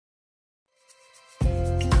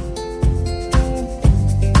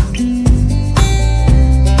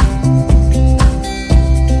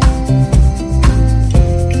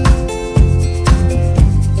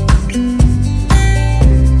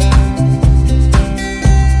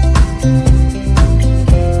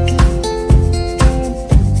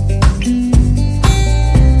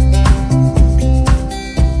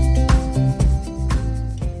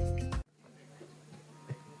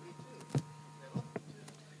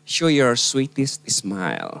Show your sweetest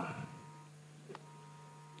smile.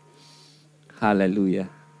 Hallelujah.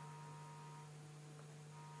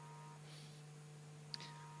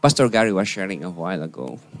 Pastor Gary was sharing a while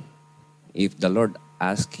ago. If the Lord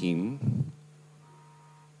asked him,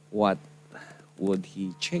 what would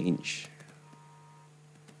he change?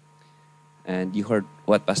 And you heard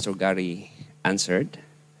what Pastor Gary answered.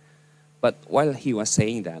 But while he was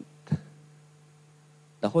saying that,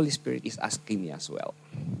 the Holy Spirit is asking me as well.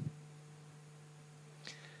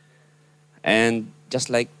 And just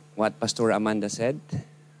like what Pastor Amanda said,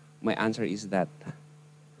 my answer is that,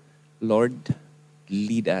 Lord,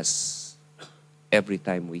 lead us every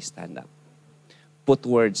time we stand up. Put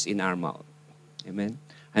words in our mouth. Amen.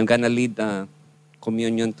 I'm going to lead the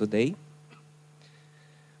communion today.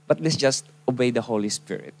 But let's just obey the Holy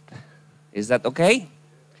Spirit. Is that okay?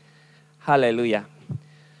 Hallelujah.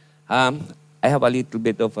 I have a little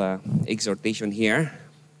bit of exhortation here.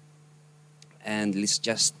 And let's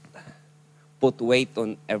just put weight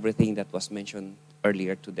on everything that was mentioned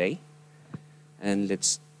earlier today. And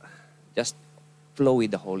let's just flow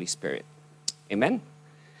with the Holy Spirit. Amen?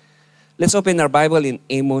 Let's open our Bible in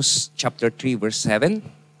Amos chapter 3, verse 7.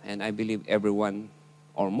 And I believe everyone,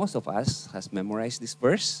 or most of us, has memorized this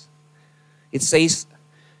verse. It says,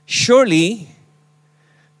 surely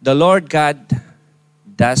the Lord God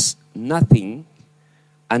does nothing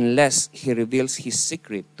unless He reveals His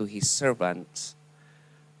secret to His servants,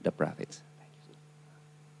 the prophets.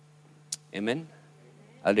 Amen?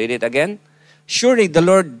 I'll read it again. Surely the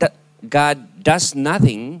Lord God does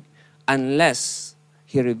nothing unless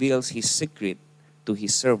He reveals His secret to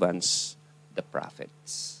His servants, the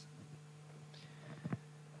prophets.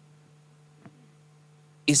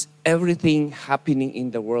 Is everything happening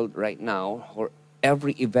in the world right now, or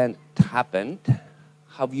every event happened,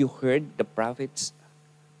 have you heard the prophets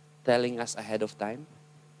telling us ahead of time?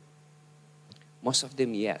 Most of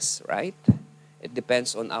them, yes, right? It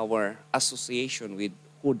depends on our association with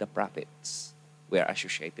who the prophets we are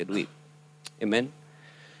associated with. Amen?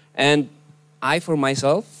 And I, for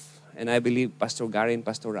myself, and I believe Pastor Gary and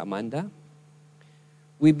Pastor Amanda,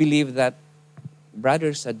 we believe that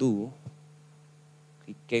Brother Sadhu,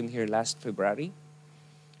 he came here last February,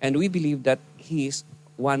 and we believe that he is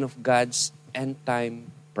one of God's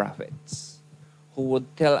end-time prophets who would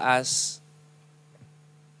tell us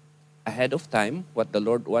ahead of time what the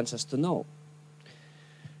Lord wants us to know.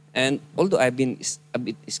 And although I've been a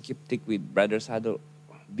bit skeptic with Brother Sadhu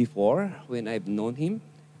before when I've known him,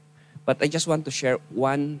 but I just want to share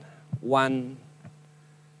one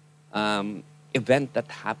event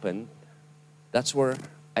that happened. That's where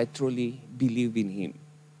I truly believe in him.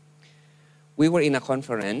 We were in a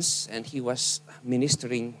conference and he was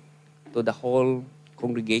ministering to the whole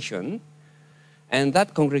congregation. And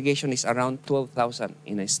that congregation is around 12,000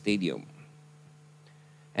 in a stadium.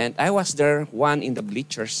 And I was there, one in the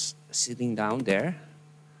bleachers, sitting down there.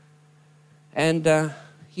 And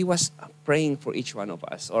he was praying for each one of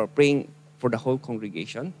us, or praying for the whole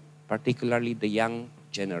congregation, particularly the young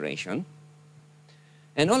generation.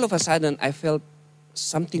 And all of a sudden, I felt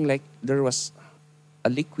something like there was a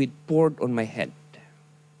liquid poured on my head.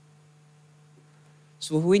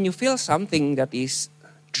 So when you feel something that is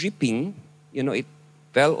dripping, it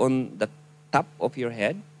fell on the top of your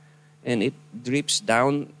head and it drips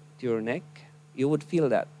down to your neck, you would feel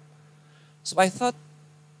that. So I thought,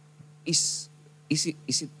 is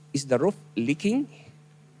the roof leaking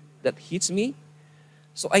that hits me?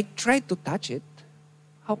 So I tried to touch it.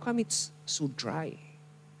 How come it's so dry?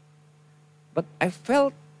 But I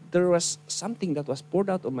felt there was something that was poured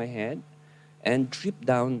out of my head and dripped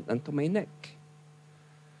down onto my neck.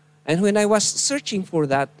 And when I was searching for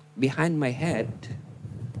that behind my head,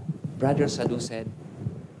 Brother Sadhu said,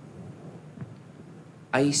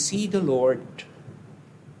 I see the Lord.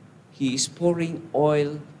 He is pouring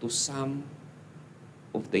oil to some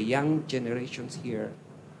of the young generations here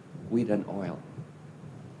with an oil.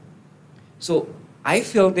 So I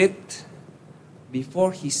felt it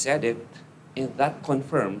before he said it, and that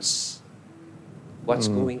confirms what's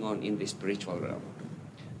going on in the spiritual realm.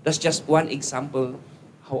 That's just one example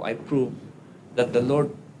how I prove that the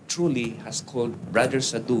Lord truly has called Brother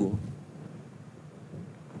Sadhu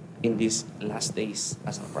in these last days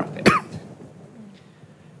as a prophet.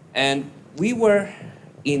 And we were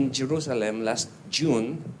in Jerusalem last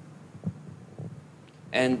June,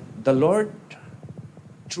 and the Lord,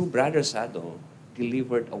 through Brother Sadhu,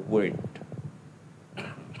 delivered a word.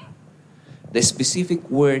 The specific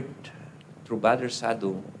word through Brother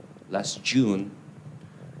Sadhu last June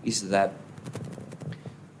is that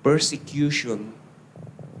persecution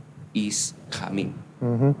is coming.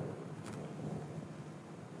 Mm-hmm.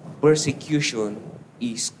 persecution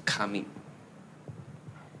is coming.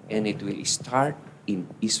 And it will start in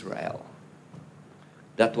Israel.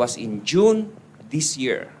 That was in June this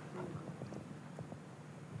year.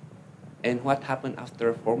 And what happened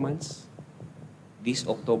after 4 months? This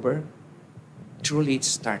October, truly it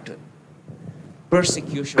started.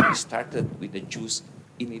 Persecution started with the Jews,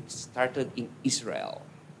 and it started in Israel.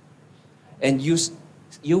 And you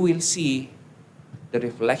will see the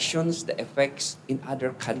reflections, the effects in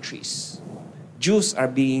other countries. Jews are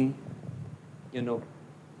being, you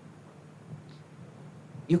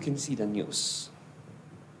can see the news.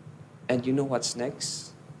 And you know what's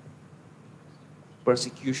next?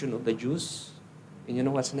 Persecution of the Jews. And you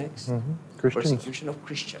know what's next? Christians. Persecution of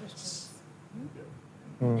Christians.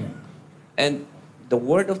 And the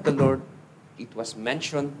word of the Lord, it was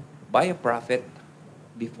mentioned by a prophet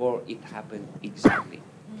before it happened exactly.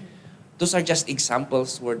 Those are just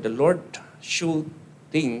examples where the Lord showed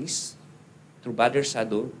things through Brother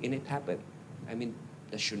Sadhu, and it happened. I mean,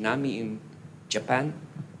 the tsunami in Japan,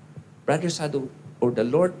 Brother Sadhu, or the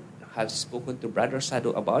Lord has spoken to Brother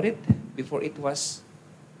Sadhu about it before it was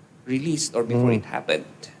released or before it happened.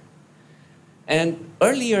 And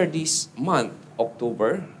earlier this month,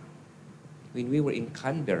 October, when we were in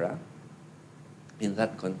Canberra, in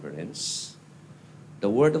that conference, the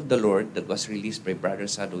word of the Lord that was released by Brother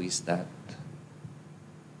Sadhu is that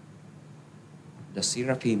the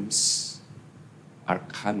seraphims are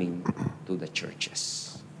coming to the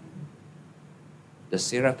churches. The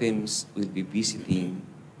seraphims will be visiting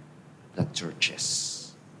the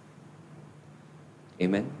churches.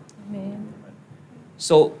 Amen? Amen.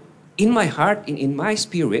 So, in my heart, in my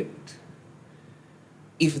spirit,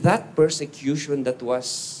 if that persecution that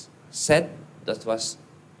was said, that was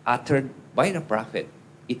uttered by the prophet,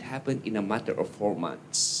 it happened in a matter of 4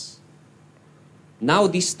 months. Now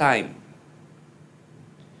this time,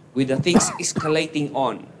 with the things escalating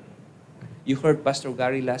on, you heard Pastor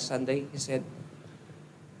Gary last Sunday, he said,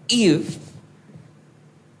 if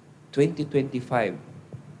 2025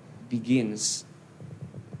 begins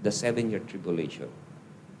the 7-year tribulation,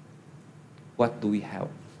 what do we have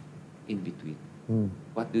in between?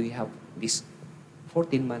 What do we have this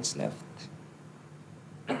 14 months left?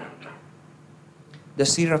 The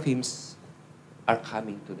seraphims are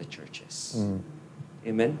coming to the churches.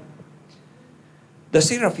 Amen? The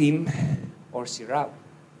seraphim, or seraph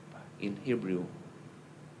in Hebrew,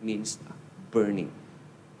 means burning,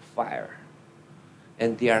 fire.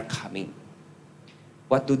 And they are coming.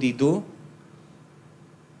 What do? They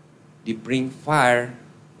bring fire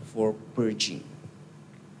for purging.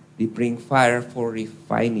 They bring fire for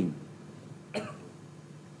refining.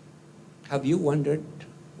 Have you wondered,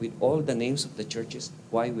 with all the names of the churches,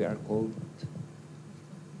 why we are called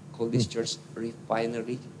this church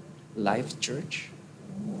Refinery Life Church?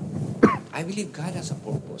 I believe God has a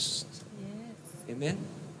purpose. Yes. Amen?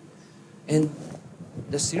 And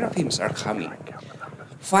the seraphims are coming.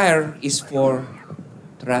 Fire is for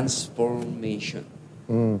transformation.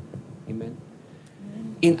 Amen?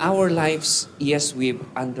 In our lives, yes, we've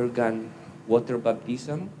undergone water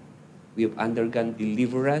baptism. We've undergone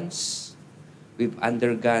deliverance. We've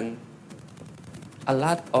undergone a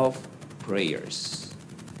lot of prayers.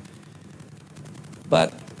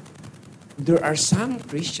 But there are some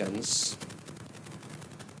Christians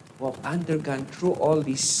who have undergone through all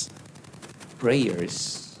these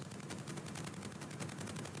prayers,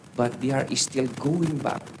 but they are still going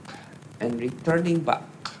back and returning back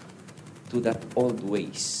to that old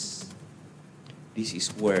ways. This is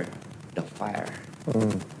where the fire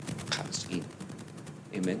comes in.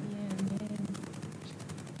 Amen? Amen.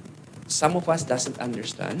 Some of us doesn't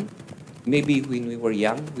understand. Maybe when we were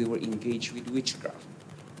young, we were engaged with witchcraft.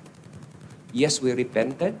 Yes, we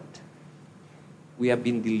repented. We have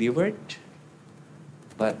been delivered.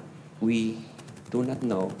 But we do not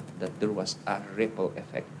know that there was a ripple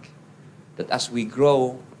effect. That as we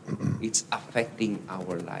grow, it's affecting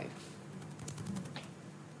our life.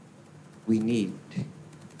 We need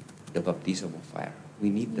the baptism of fire. We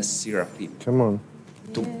need the seraphim Come on.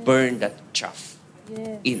 to burn that chaff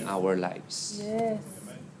Yes. in our lives. Yes.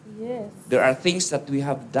 Yes. There are things that we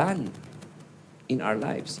have done in our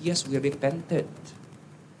lives. Yes, we repented.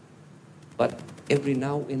 But every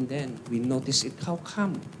now and then, we notice it. How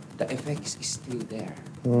come the effects is still there?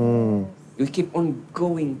 We keep on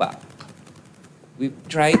going back. We've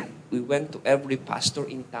tried, we went to every pastor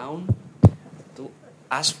in town to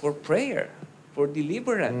ask for prayer, for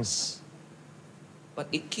deliverance. But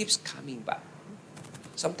it keeps coming back.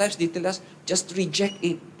 Sometimes they tell us, just reject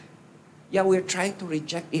it. Yeah, we're trying to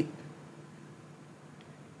reject it.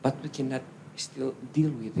 But we cannot still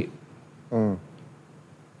deal with it.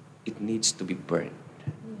 needs to be burned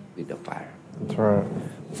with the fire. That's right.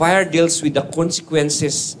 Fire deals with the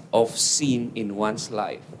consequences of sin in one's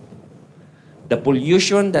life. The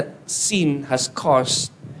pollution that sin has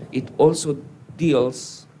caused, it also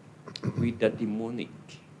deals with the demonic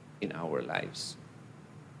in our lives.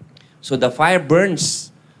 So the fire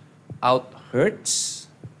burns out hurts,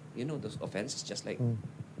 those offenses, just like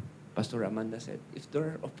Pastor Amanda said. If there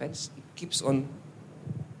are offenses, it keeps on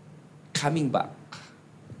coming back.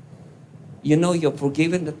 You've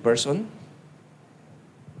forgiven that person,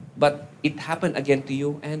 but it happened again to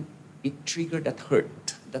you and it triggered that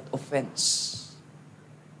hurt, that offense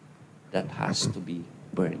that has to be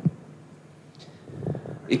burned.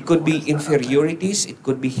 It could be inferiorities, it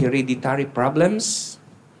could be hereditary problems,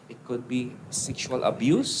 it could be sexual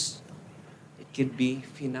abuse, it could be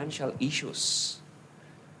financial issues,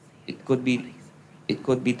 it could be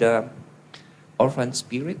the orphan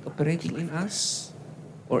spirit operating in us,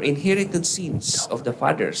 or inherited sins of the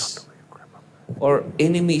fathers, or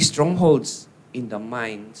enemy strongholds in the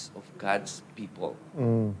minds of God's people.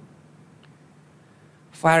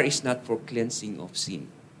 Fire is not for cleansing of sin.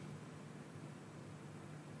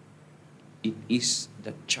 It is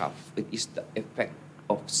the chaff, it is the effect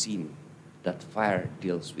of sin that fire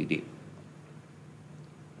deals with it.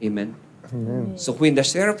 Amen? Amen. So when the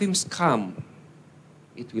seraphims come,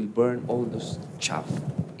 it will burn all those chaff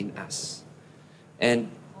in us. And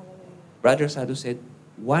Brother Sadhu said,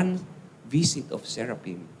 one visit of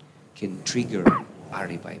seraphim can trigger a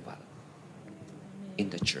revival in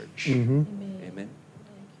the church. Mm-hmm. Amen?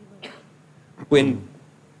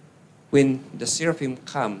 When the seraphim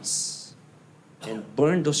comes and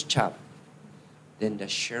burn those chaff, then the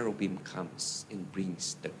cherubim comes and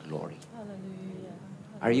brings the glory. Hallelujah.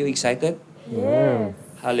 Are you excited? Yes.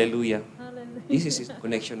 Hallelujah. Hallelujah. This is in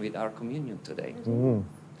connection with our communion today. Mm.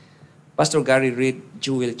 Pastor Gary read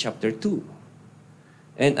Joel chapter 2.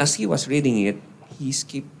 And as he was reading it, he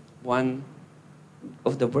skipped one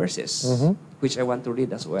of the verses, which I want to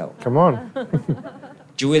read as well. Come on.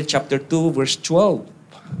 Joel chapter 2, verse 12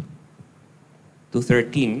 to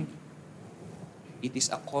 13. It is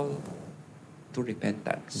a call to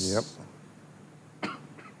repentance. Yep.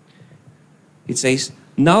 It says,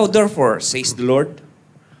 "Now therefore, says the Lord,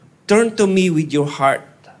 turn to me with your heart,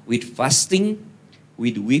 with fasting,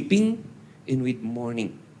 with weeping, and with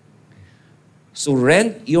mourning. So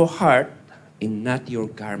rend your heart and not your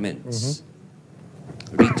garments.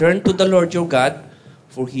 Return to the Lord your God,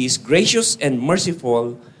 for He is gracious and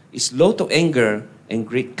merciful, is slow to anger and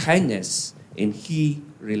great kindness, and He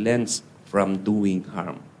relents from doing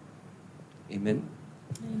harm." Amen.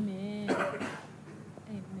 Amen.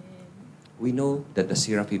 Amen. We know that the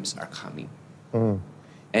seraphims are coming. Mm.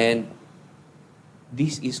 And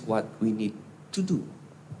this is what we need to do.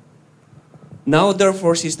 "Now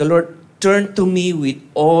therefore, says the Lord, turn to me with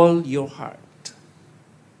all your heart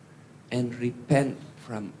and repent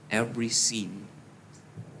from every sin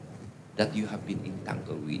that you have been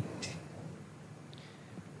entangled with."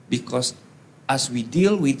 Because as we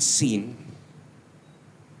deal with sin,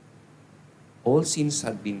 all sins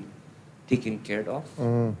have been taken care of.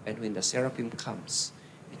 And when the seraphim comes,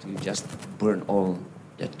 it will just burn all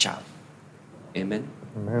the chaff. Amen?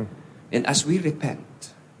 Amen. And as we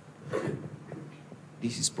repent,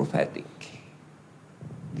 this is prophetic.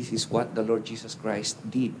 This is what the Lord Jesus Christ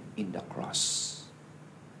did in the cross.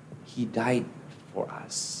 He died for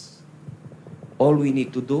us. All we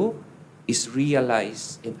need to do is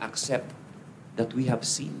realize and accept that we have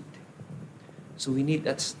sinned. So we need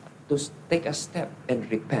to take a step and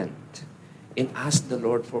repent and ask the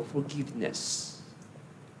Lord for forgiveness.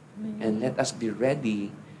 And let us be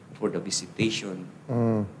ready for the visitation.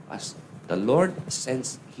 As the Lord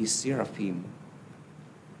sends His seraphim,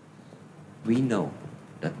 we know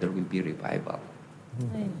that there will be revival.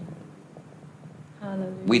 Amen.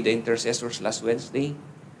 Hallelujah. With the intercessors last Wednesday,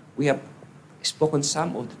 we have spoken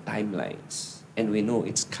some of the timelines, and we know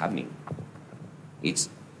it's coming. It's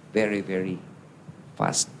very, very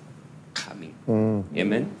fast coming.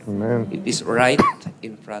 Amen? Amen. It is right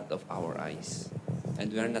in front of our eyes.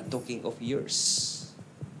 And we are not talking of years.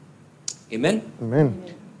 Amen?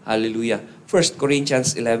 Amen. Hallelujah. 1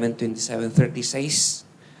 Corinthians 11:27-30 says,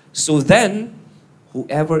 "So then,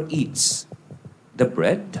 whoever eats the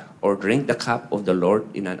bread or drink the cup of the Lord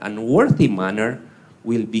in an unworthy manner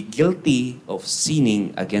will be guilty of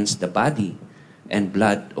sinning against the body and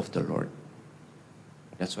blood of the Lord."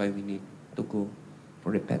 That's why we need to go for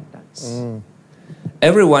repentance.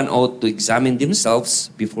 Everyone ought to examine themselves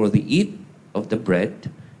before they eat of the bread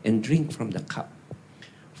and drink from the cup.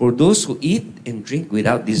 For those who eat and drink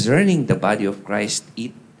without discerning the body of Christ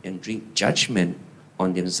eat and drink judgment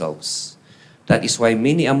on themselves. That is why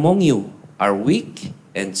many among you are weak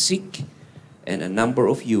and sick, and a number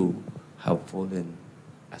of you have fallen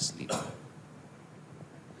asleep.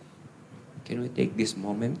 Can we take this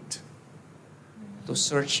moment to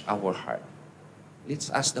search our heart? Let's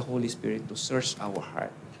ask the Holy Spirit to search our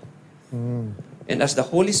heart. And as the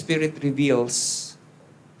Holy Spirit reveals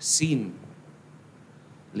sin,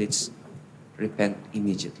 let's repent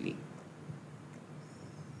immediately.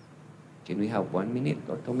 Can we have 1 minute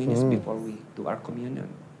or 2 minutes before we do our communion?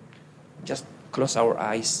 Just close our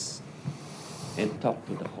eyes and talk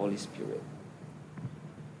to the Holy Spirit.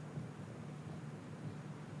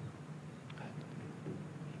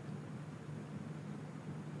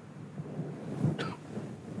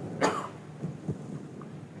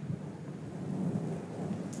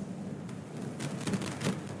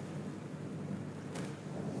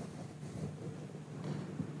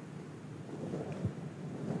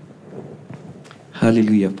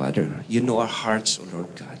 Hallelujah, Father. You know our hearts, O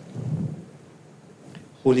Lord God.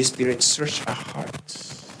 Holy Spirit, search our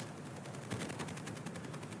hearts.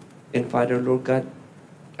 And Father, Lord God,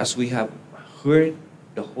 as we have heard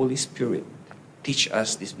the Holy Spirit teach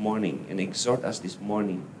us this morning and exhort us this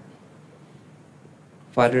morning,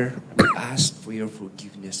 Father, we ask for your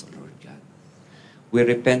forgiveness, O Lord God. We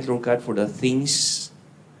repent, Lord God, for the things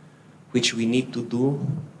which we need to do,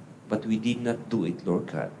 but we did not do it, Lord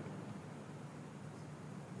God.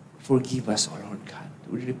 Forgive us, O Lord God.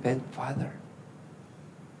 We repent, Father.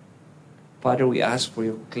 Father, we ask for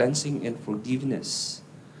your cleansing and forgiveness.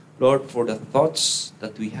 Lord, for the thoughts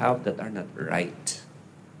that we have that are not right.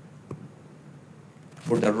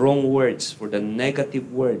 For the wrong words, for the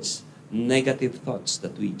negative words, negative thoughts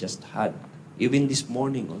that we just had, even this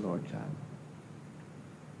morning, O Lord God.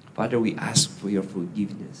 Father, we ask for your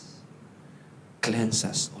forgiveness. Cleanse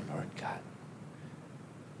us, O Lord God.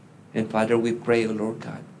 And Father, we pray, O Lord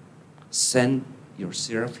God, send your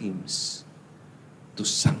seraphims to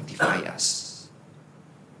sanctify us,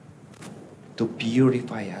 to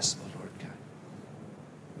purify us, O Lord God.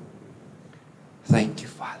 Thank you,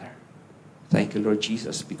 Father. Thank you, Lord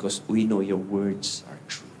Jesus, because we know your words are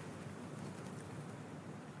true.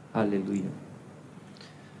 Hallelujah.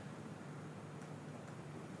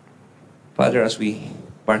 Father, as we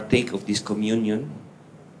partake of this communion,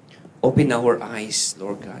 open our eyes,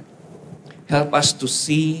 Lord God. Help us to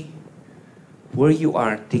see where you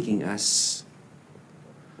are taking us.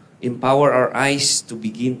 Empower our eyes to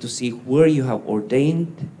begin to see where you have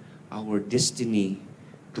ordained our destiny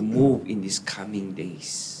to move in these coming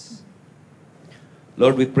days.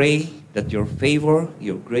 Lord, we pray that your favor,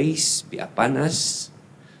 your grace be upon us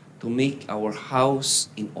to make our house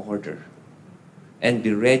in order and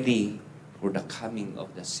be ready for the coming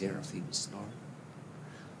of the seraphims, Lord.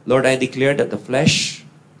 Lord, I declare that the flesh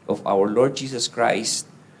of our Lord Jesus Christ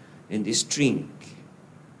and this drink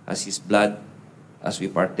as his blood, as we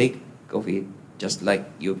partake of it, just like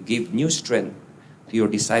you give new strength to your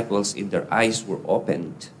disciples in their eyes were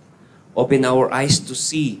opened. Open our eyes to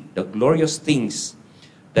see the glorious things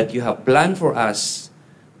that you have planned for us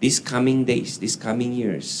these coming days, these coming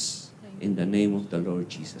years, in the name of the Lord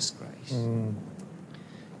Jesus Christ.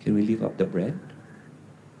 Can we lift up the bread?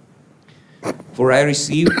 For I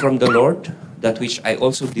received from the Lord that which I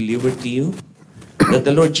also delivered to you, that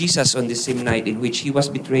the Lord Jesus, on the same night in which he was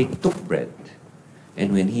betrayed, took bread,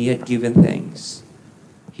 and when he had given thanks,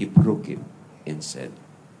 he broke it and said,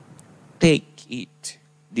 "Take, eat.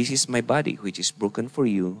 This is my body, which is broken for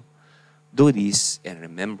you. Do this in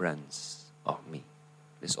remembrance of me."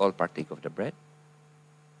 Let's all partake of the bread.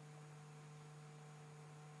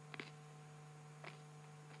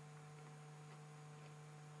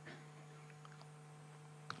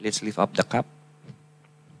 Let's lift up the cup.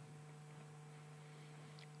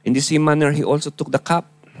 In the same manner, he also took the cup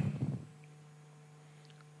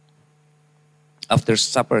after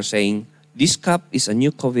supper, saying, "This cup is a new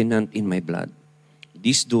covenant in my blood.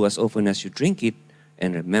 This do as often as you drink it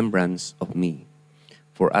in remembrance of me.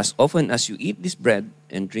 For as often as you eat this bread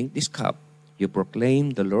and drink this cup, you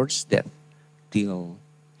proclaim the Lord's death till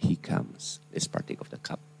he comes." Let's partake of the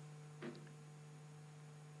cup.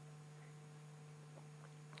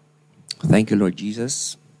 Thank you, Lord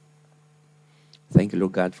Jesus. Thank you,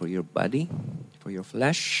 Lord God, for your body, for your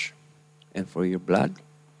flesh, and for your blood.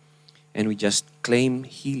 And we just claim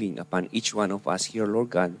healing upon each one of us here,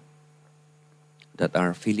 Lord God, that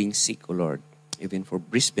are feeling sick, O Lord. Even for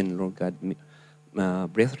Brisbane, Lord God,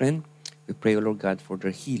 brethren, we pray, O Lord God, for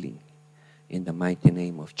their healing in the mighty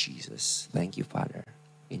name of Jesus. Thank you, Father.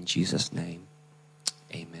 In Jesus' name,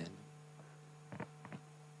 amen.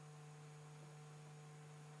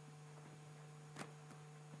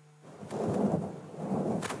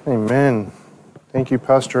 Amen. Thank you,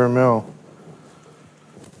 Pastor Amel.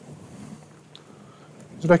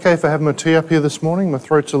 Is it okay if I have my tea up here this morning? My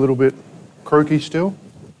throat's a little bit croaky still.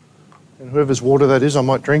 And whoever's water that is, I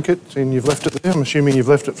might drink it. Seeing you've left it there, I'm assuming you've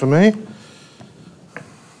left it for me.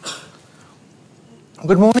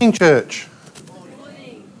 Good morning, church. Good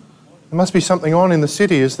morning. There must be something on in the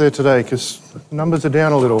city, is there, today? Because numbers are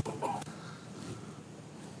down a little.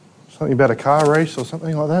 Something about a car race or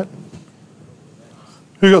something like that.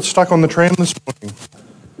 Who got stuck on the tram this morning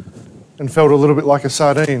and felt a little bit like a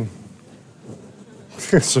sardine?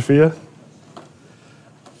 Sophia?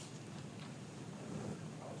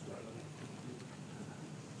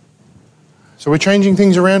 So we're changing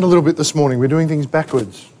things around a little bit this morning. We're doing things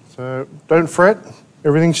backwards. So don't fret.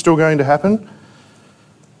 Everything's still going to happen.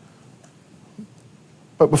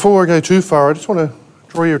 But before I go too far, I just want to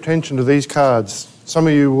draw your attention to these cards. Some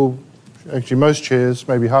of you will, actually most chairs,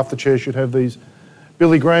 maybe half the chairs should have these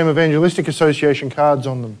Billy Graham Evangelistic Association cards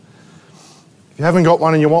on them. If you haven't got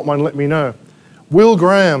one and you want one, let me know. Will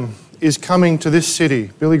Graham is coming to this city,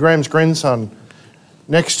 Billy Graham's grandson,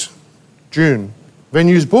 next June.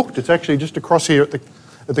 Venue's booked. It's actually just across here at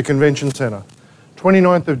the convention centre.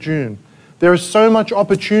 29th of June. There is so much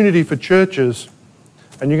opportunity for churches,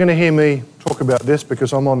 and you're going to hear me talk about this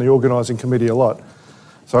because I'm on the organising committee a lot.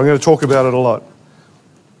 So I'm going to talk about it a lot.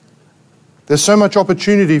 There's so much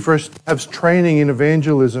opportunity for us to have training in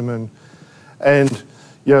evangelism and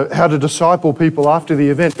how to disciple people after the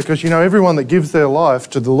event, because everyone that gives their life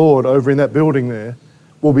to the Lord over in that building there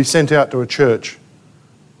will be sent out to a church.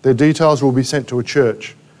 Their details will be sent to a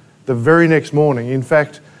church the very next morning. In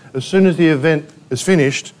fact, as soon as the event is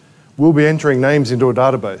finished, we'll be entering names into a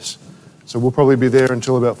database. So we'll probably be there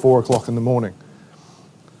until about 4 o'clock in the morning.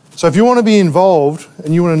 So if you want to be involved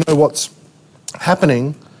and you want to know what's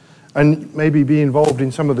happening and maybe be involved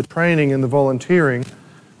in some of the training and the volunteering,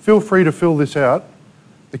 feel free to fill this out.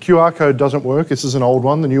 The QR code doesn't work. This is an old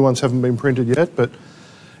one. The new ones haven't been printed yet. But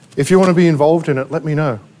if you want to be involved in it, let me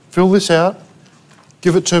know. Fill this out,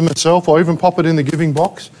 give it to myself, or even pop it in the giving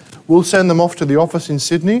box. We'll send them off to the office in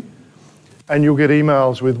Sydney, and you'll get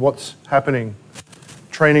emails with what's happening,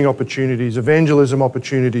 training opportunities, evangelism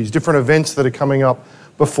opportunities, different events that are coming up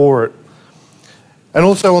before it. And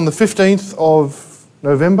also on the 15th of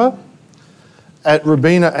November, at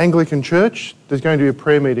Rabina Anglican Church, there's going to be a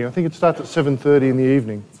prayer meeting. I think it starts at 7:30 in the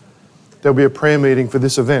evening. There'll be a prayer meeting for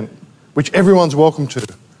this event, which everyone's welcome to.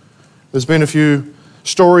 There's been a few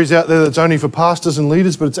stories out there that's only for pastors and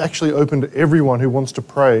leaders, but it's actually open to everyone who wants to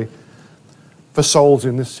pray for souls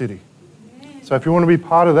in this city. So if you want to be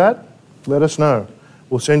part of that, let us know.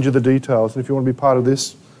 We'll send you the details. And if you want to be part of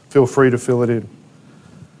this, feel free to fill it in.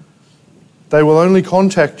 They will only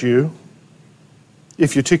contact you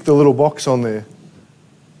if you tick the little box on there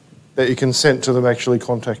that you consent to them actually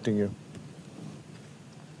contacting you.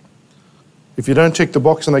 If you don't tick the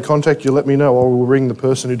box and they contact you, let me know, or we'll ring the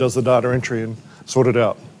person who does the data entry and sort it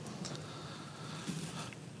out.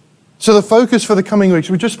 So the focus for the coming weeks,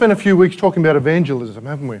 we just spent a few weeks talking about evangelism,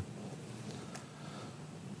 haven't we?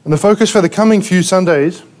 And the focus for the coming few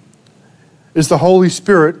Sundays is the Holy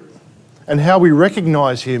Spirit and how we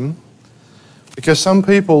recognise Him, because some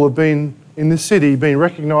people have been, in this city, been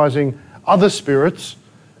recognising other spirits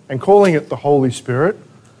and calling it the Holy Spirit,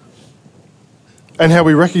 and how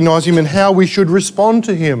we recognise Him and how we should respond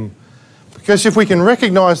to Him. Because if we can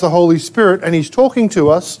recognise the Holy Spirit and He's talking to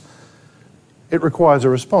us, it requires a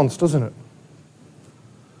response, doesn't it?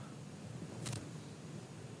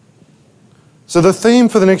 So the theme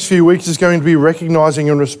for the next few weeks is going to be recognising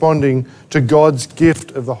and responding to God's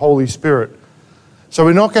gift of the Holy Spirit. So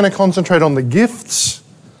we're not going to concentrate on the gifts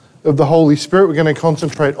of the Holy Spirit, we're going to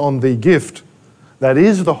concentrate on the gift that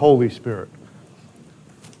is the Holy Spirit.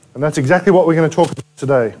 And that's exactly what we're going to talk about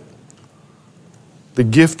today. The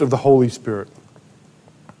gift of the Holy Spirit.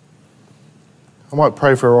 I might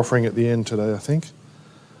pray for our offering at the end today, I think.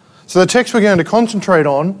 So the text we're going to concentrate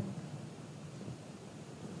on,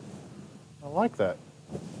 I like that.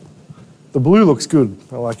 The blue looks good.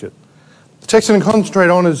 I like it. The text we're going to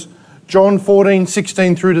concentrate on is John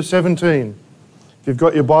 14:16 through to 17. If you've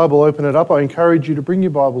got your Bible, open it up. I encourage you to bring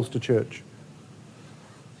your Bibles to church.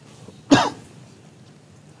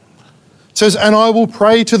 It says, "And I will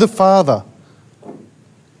pray to the Father."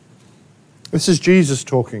 This is Jesus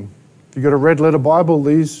talking. If you've got a red letter Bible,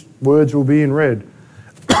 these words will be in red.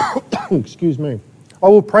 Excuse me. "I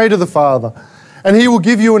will pray to the Father, and He will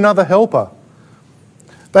give you another helper,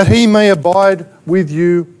 that He may abide with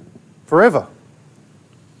you forever."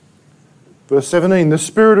 Verse 17, "The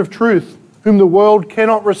Spirit of truth, whom the world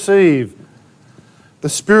cannot receive." The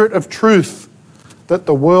Spirit of truth that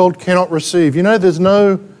the world cannot receive. You know, there's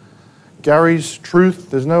no Gary's truth,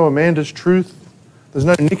 there's no Amanda's truth, there's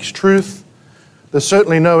no Nick's truth, there's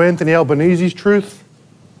certainly no Anthony Albanese's truth.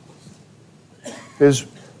 There's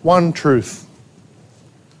one truth.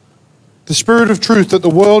 The Spirit of truth that the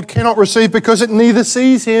world cannot receive because it neither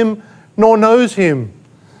sees him nor knows him.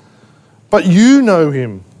 But you know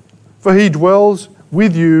him, for he dwells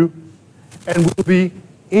with you and will be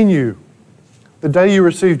in you. The day you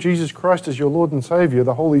received Jesus Christ as your Lord and Saviour,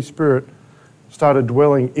 the Holy Spirit started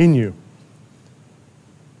dwelling in you.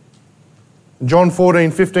 John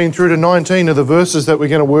 14:15 through to 19 are the verses that we're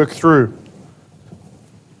going to work through.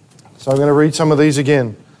 So I'm going to read some of these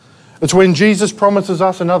again. It's when Jesus promises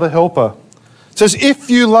us another helper. It says, if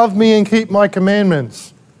you love me and keep my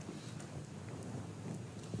commandments.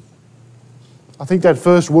 I think that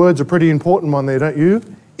first word's a pretty important one there, don't you?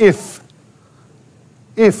 If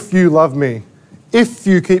you love me, if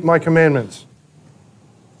you keep my commandments.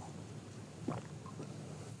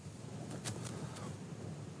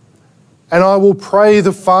 And I will pray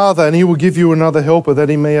the Father, and he will give you another helper, that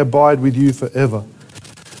he may abide with you forever.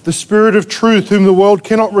 The Spirit of truth, whom the world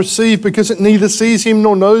cannot receive because it neither sees him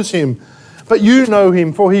nor knows him. But you know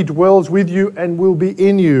him, for he dwells with you and will be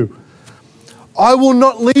in you. I will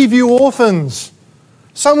not leave you orphans.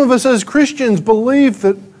 Some of us as Christians believe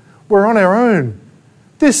that we're on our own.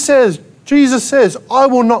 Jesus says, I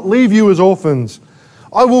will not leave you as orphans.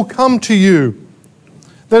 I will come to you.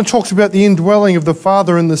 Then it talks about the indwelling of the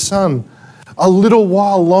Father and the Son. A little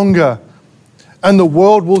while longer, and the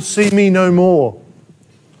world will see me no more.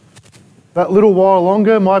 That little while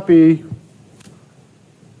longer might be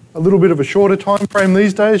a little bit of a shorter time frame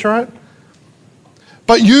these days, right?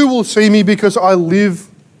 But you will see me because I live.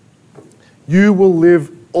 You will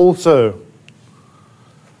live also.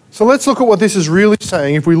 So let's look at what this is really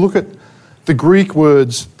saying if we look at the Greek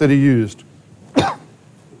words that are used. The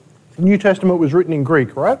New Testament was written in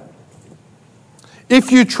Greek, right? If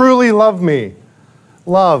you truly love me,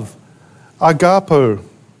 love, agapo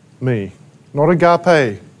me, not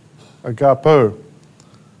agape, agapo.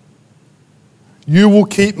 You will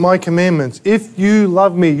keep my commandments. If you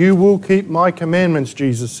love me, you will keep my commandments,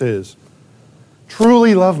 Jesus says.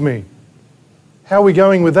 Truly love me. How are we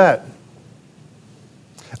going with that?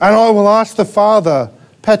 And I will ask the Father,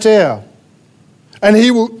 Pater, and he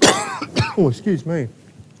will, oh, excuse me,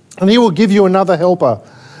 and he will give you another helper,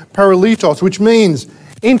 Paralitos, which means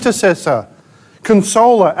intercessor,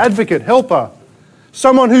 consoler, advocate, helper,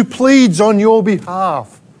 someone who pleads on your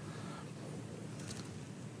behalf.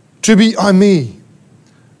 To be me,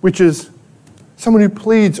 which is someone who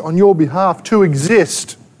pleads on your behalf to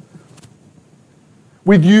exist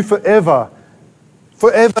with you forever.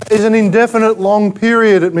 Forever is an indefinite long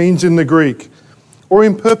period, it means in the Greek. Or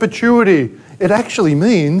in perpetuity, it actually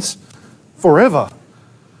means forever.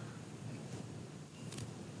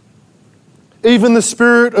 Even the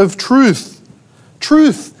Spirit of truth.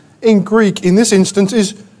 Truth in Greek in this instance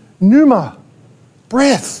is pneuma,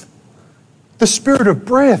 breath. The Spirit of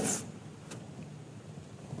breath.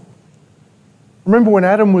 Remember when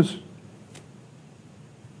Adam was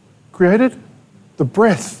created? The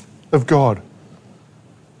breath of God.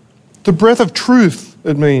 The breath of truth,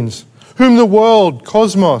 it means. Whom the world,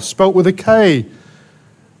 cosmos, spelt with a K,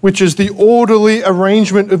 which is the orderly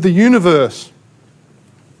arrangement of the universe.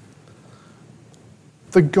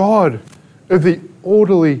 The God of the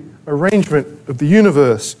orderly arrangement of the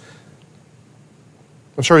universe.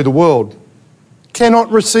 The world.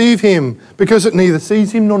 Cannot receive him because it neither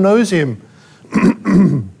sees him nor knows him.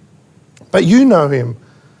 But you know him.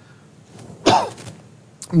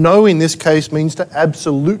 Know in this case means to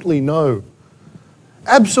absolutely know.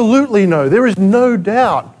 Absolutely know. There is no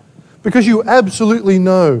doubt because you absolutely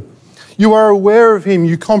know. You are aware of him,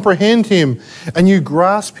 you comprehend him, and you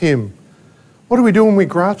grasp him. What do we do when we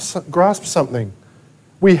grasp something?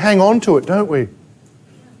 We hang on to it, don't we?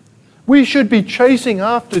 We should be chasing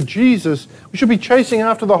after Jesus. We should be chasing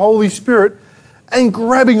after the Holy Spirit and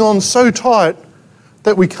grabbing on so tight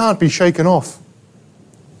that we can't be shaken off.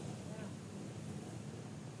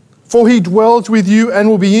 For he dwells with you and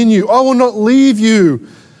will be in you. I will not leave you,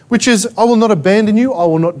 which is, I will not abandon you, I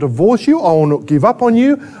will not divorce you, I will not give up on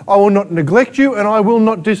you, I will not neglect you, and I will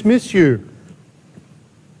not dismiss you.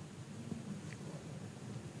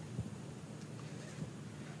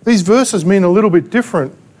 These verses mean a little bit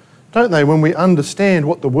different, don't they, when we understand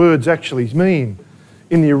what the words actually mean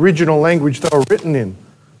in the original language they were written in.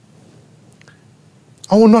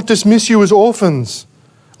 I will not dismiss you as orphans.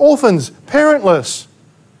 Orphans, parentless.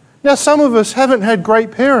 Now, some of us haven't had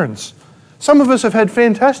great parents. Some of us have had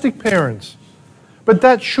fantastic parents. But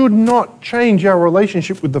that should not change our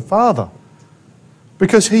relationship with the Father.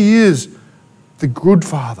 because He is the good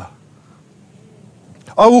Father.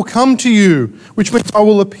 I will come to you, which means I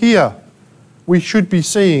will appear. We should be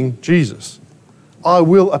seeing Jesus. I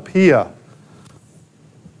will appear.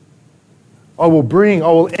 I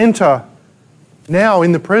will enter now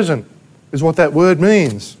in the present, is what that word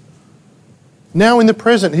means. Now in the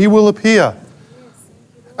present, He will appear.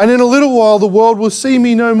 And in a little while, the world will see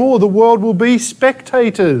me no more. The world will be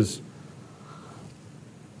spectators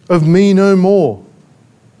of me no more.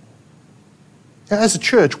 Now, as a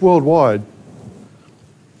church worldwide,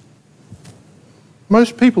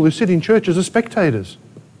 most people who sit in churches are spectators.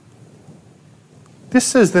 This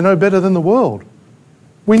says they're no better than the world.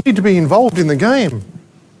 We need to be involved in the game.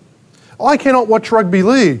 I cannot watch rugby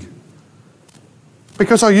league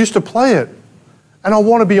because I used to play it and I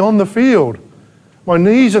want to be on the field. My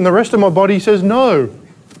knees and the rest of my body says no.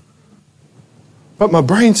 But my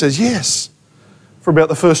brain says yes for about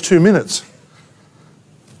the first 2 minutes.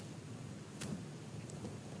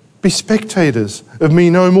 Be spectators of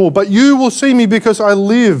me no more. But you will see me because I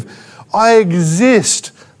live. I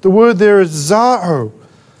exist. The word there is zao.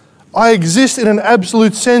 I exist in an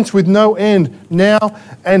absolute sense with no end, now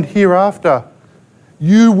and hereafter.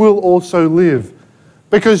 You will also live.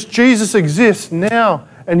 Because Jesus exists now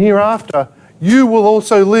and hereafter, you will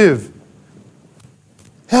also live.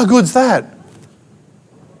 How good's that?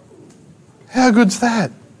 How good's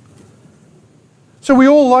that? So we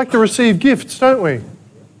all like to receive gifts, don't we?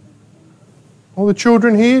 All the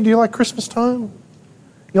children here, do you like Christmas time?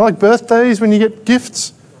 You like birthdays when you get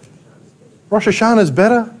gifts? Rosh Hashanah's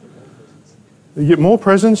better. You get more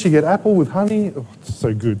presents, you get apple with honey. Oh, it's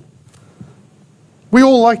so good. We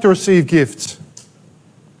all like to receive gifts.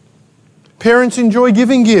 Parents enjoy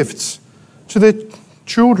giving gifts to their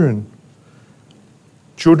children.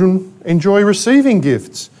 Children enjoy receiving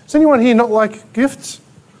gifts. Does anyone here not like gifts?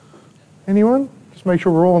 Anyone? Just make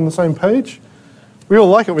sure we're all on the same page. We all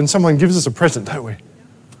like it when someone gives us a present, don't we?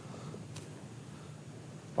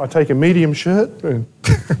 I take a medium shirt.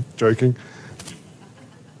 Joking.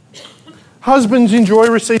 Husbands enjoy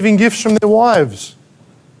receiving gifts from their wives.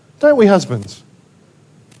 Don't we, husbands?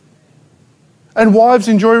 And wives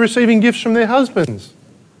enjoy receiving gifts from their husbands.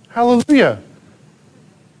 Hallelujah.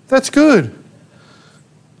 That's good.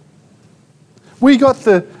 We got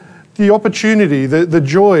the opportunity, the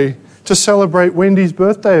joy to celebrate Wendy's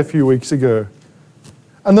birthday a few weeks ago.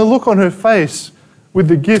 And the look on her face with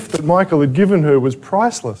the gift that Michael had given her was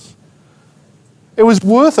priceless. It was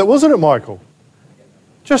worth it, wasn't it, Michael?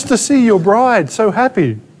 Just to see your bride so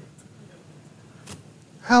happy.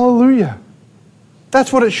 Hallelujah.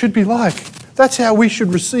 That's what it should be like. That's how we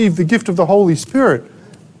should receive the gift of the Holy Spirit.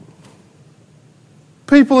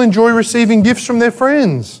 People enjoy receiving gifts from their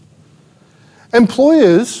friends.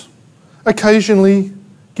 Employers occasionally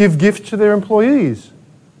give gifts to their employees.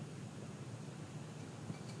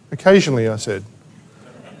 Occasionally, I said.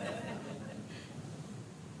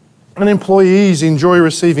 And employees enjoy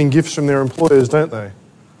receiving gifts from their employers, don't they?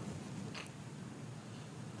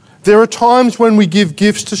 There are times when we give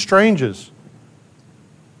gifts to strangers.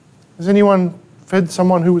 Has anyone fed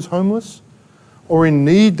someone who was homeless or in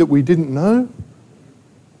need that we didn't know?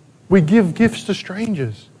 We give gifts to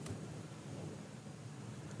strangers.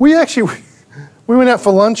 We went out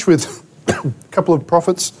for lunch with a couple of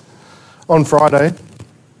prophets on Friday,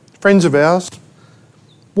 friends of ours.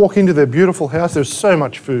 Walk into their beautiful house, there's so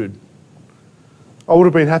much food. I would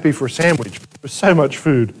have been happy for a sandwich. There's so much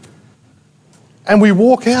food. And we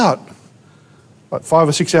walk out, like 5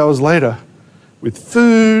 or 6 hours later, with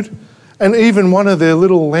food and even one of their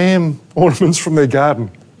little lamb ornaments from their garden.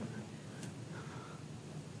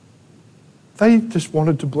 They just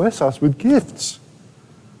wanted to bless us with gifts.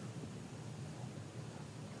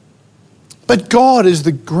 But God is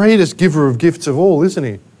the greatest giver of gifts of all, isn't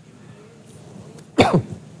He?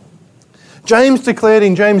 James declared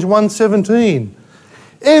in James 1:17,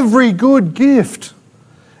 every good gift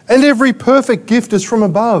and every perfect gift is from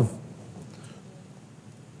above.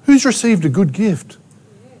 Who's received a good gift?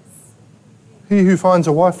 He who finds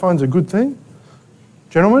a wife finds a good thing.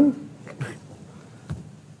 Gentlemen?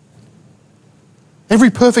 Every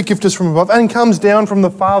perfect gift is from above and comes down from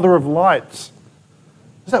the Father of lights.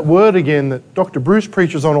 There's that word again that Dr. Bruce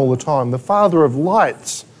preaches on all the time, the Father of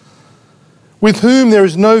lights, with whom there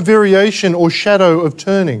is no variation or shadow of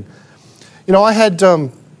turning. You know,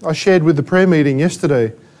 I shared with the prayer meeting yesterday,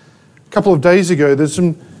 a couple of days ago, there's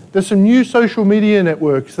some new social media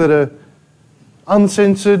networks that are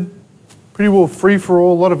uncensored, pretty well free for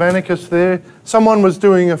all, a lot of anarchists there. Someone was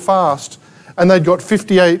doing a fast and they'd got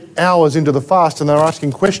 58 hours into the fast and they were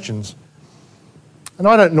asking questions. And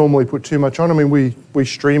I don't normally put too much on. I mean, we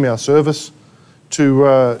stream our service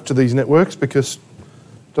to these networks, because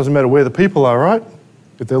it doesn't matter where the people are, right?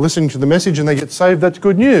 If they're listening to the message and they get saved, that's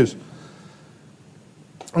good news.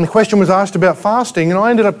 And the question was asked about fasting, and I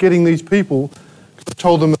ended up getting these people, because I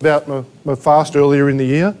told them about my fast earlier in the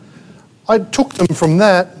year. I took them from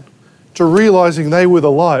that to realising they were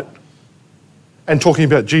the light and talking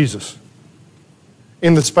about Jesus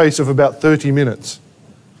in the space of about 30 minutes.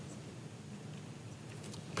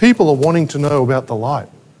 People are wanting to know about the light.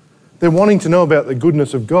 They're wanting to know about the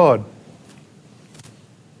goodness of God.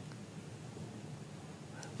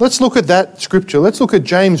 Let's look at that scripture. Let's look at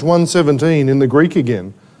James 1:17 in the Greek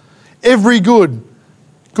again. Every good,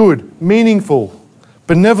 meaningful,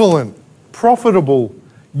 benevolent, profitable,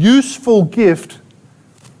 useful gift,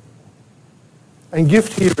 and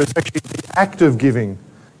gift here is actually the act of giving.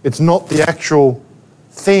 It's not the actual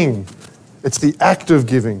thing. It's the act of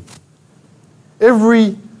giving.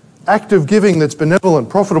 Every act of giving that's benevolent,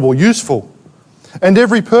 profitable, useful, and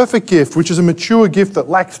every perfect gift, which is a mature gift that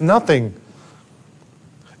lacks nothing,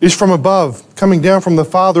 is from above, coming down from the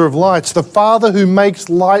Father of lights, the Father who makes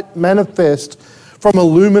light manifest from a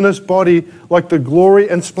luminous body like the glory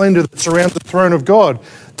and splendor that surrounds the throne of God.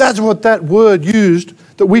 That's what that word used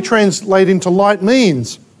that we translate into light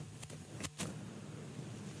means.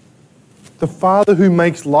 The Father who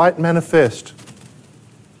makes light manifest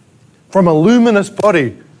from a luminous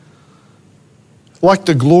body like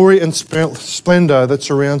the glory and splendor that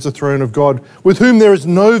surrounds the throne of God, with whom there is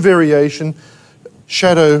no variation,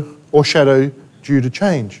 shadow due to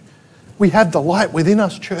change. We have the light within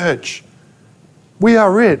us, church. We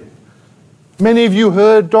are it. Many of you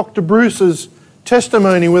heard Dr. Bruce's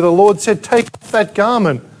testimony where the Lord said, take off that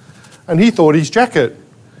garment. And he thought his jacket.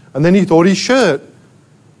 And then he thought his shirt.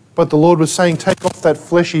 But the Lord was saying, take off that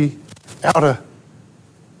fleshy outer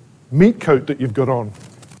meat coat that you've got on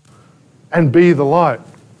and be the light.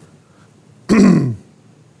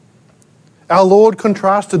 Our Lord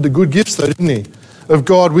contrasted the good gifts, though, didn't he, of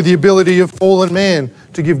God with the ability of fallen man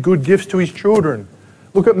to give good gifts to his children.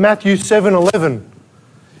 Look at Matthew 7:11.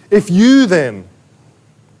 If you then,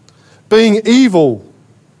 being evil,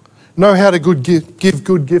 know how to give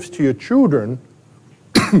good gifts to your children,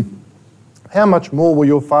 how much more will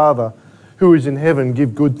your Father who is in heaven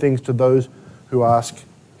give good things to those who ask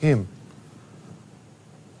him?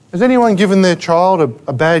 Has anyone given their child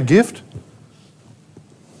a bad gift?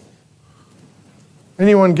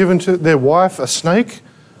 Anyone given to their wife a snake?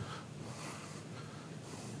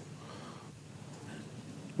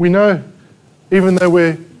 We know, even though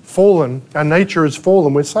we're fallen, our nature is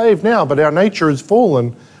fallen. We're saved now, but our nature is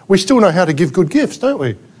fallen. We still know how to give good gifts, don't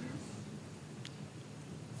we?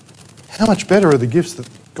 How much better are the gifts that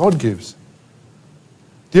God gives?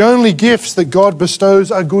 The only gifts that God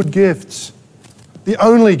bestows are good gifts. The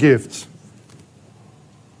only gifts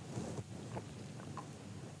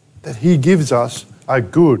that he gives us are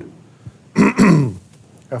good.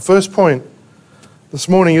 Our first point this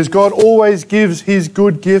morning is God always gives his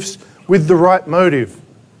good gifts with the right motive.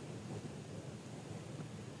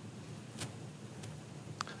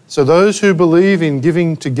 So those who believe in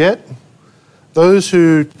giving to get, those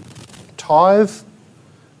who tithe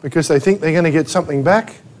because they think they're going to get something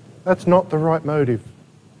back, that's not the right motive.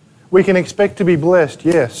 We can expect to be blessed,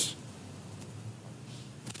 yes.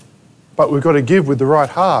 But we've got to give with the right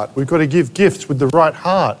heart. We've got to give gifts with the right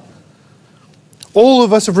heart. All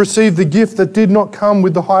of us have received the gift that did not come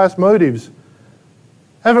with the highest motives,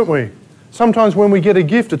 haven't we? Sometimes when we get a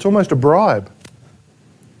gift, it's almost a bribe.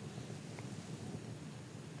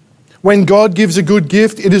 When God gives a good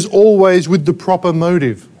gift, it is always with the proper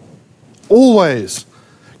motive. Always.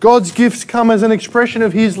 God's gifts come as an expression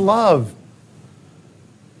of his love.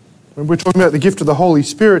 And we're talking about the gift of the Holy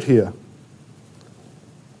Spirit here.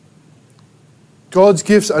 God's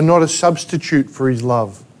gifts are not a substitute for his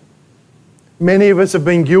love. Many of us have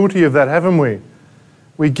been guilty of that, haven't we?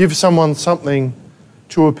 We give someone something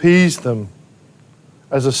to appease them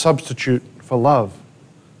as a substitute for love.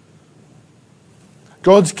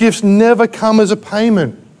 God's gifts never come as a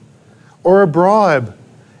payment or a bribe.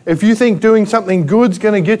 If you think doing something good's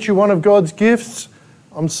going to get you one of God's gifts,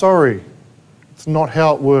 I'm sorry. It's not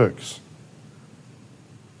how it works.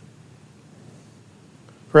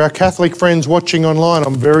 For our Catholic friends watching online,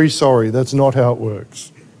 I'm very sorry. That's not how it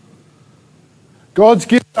works. God's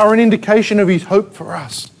gifts are an indication of his hope for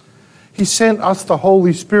us. He sent us the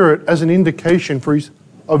Holy Spirit as an indication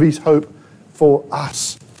of his hope for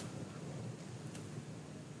us.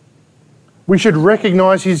 We should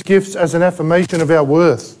recognize his gifts as an affirmation of our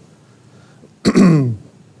worth.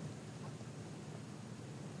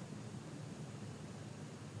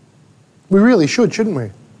 We really should, shouldn't we?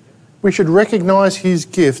 We should recognize his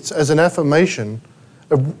gifts as an affirmation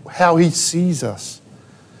of how he sees us,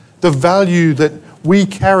 the value that we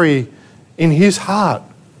carry in his heart.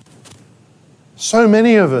 So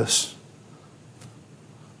many of us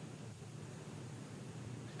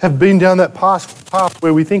have been down that path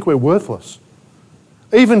where we think we're worthless.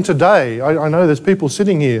 Even today, I know there's people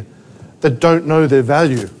sitting here that don't know their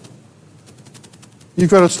value. You've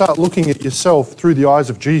got to start looking at yourself through the eyes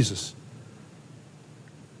of Jesus.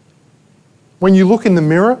 When you look in the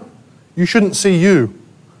mirror, you shouldn't see you.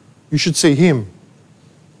 You should see him.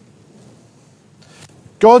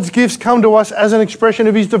 God's gifts come to us as an expression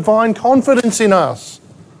of his divine confidence in us.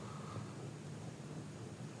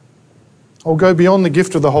 I'll go beyond the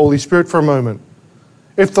gift of the Holy Spirit for a moment.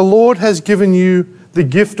 If the Lord has given you the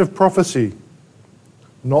gift of prophecy,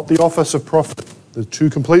 not the office of prophet, they're two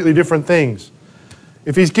completely different things.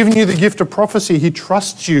 If he's given you the gift of prophecy, he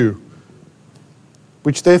trusts you,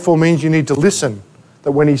 which therefore means you need to listen,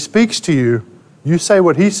 that when he speaks to you, you say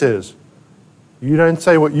what he says. You don't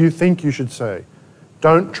say what you think you should say.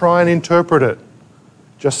 Don't try and interpret it.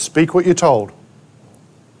 Just speak what you're told.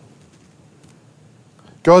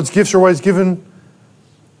 God's gifts are always given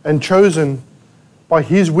and chosen by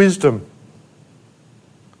his wisdom.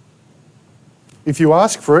 If you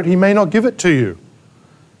ask for it, he may not give it to you,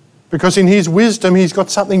 because in his wisdom, he's got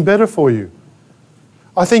something better for you.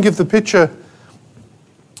 I think of the picture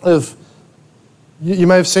of, you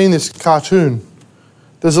may have seen this cartoon.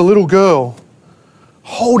 There's a little girl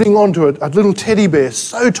holding on to a little teddy bear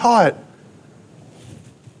so tight.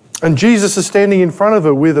 And Jesus is standing in front of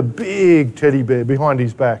her with a big teddy bear behind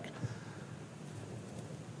his back,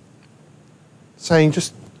 saying,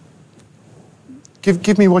 just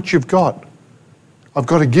give me what you've got. I've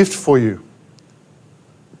got a gift for you.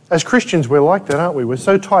 As Christians, we're like that, aren't we? We're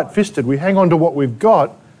so tight-fisted. We hang on to what we've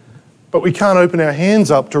got, but we can't open our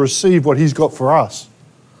hands up to receive what he's got for us.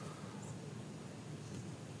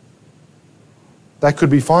 That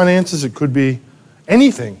could be finances, it could be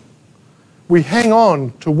anything. We hang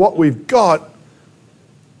on to what we've got,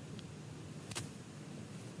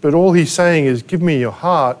 but all he's saying is, give me your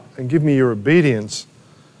heart and give me your obedience.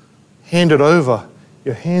 Hand it over.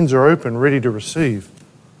 Your hands are open, ready to receive.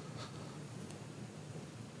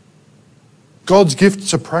 God's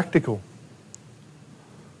gifts are practical.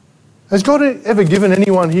 Has God ever given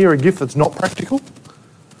anyone here a gift that's not practical?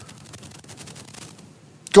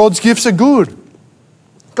 God's gifts are good.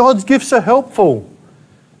 God's gifts are helpful.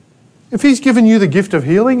 If he's given you the gift of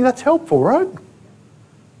healing, that's helpful, right?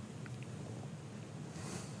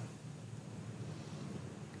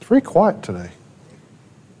 It's very quiet today.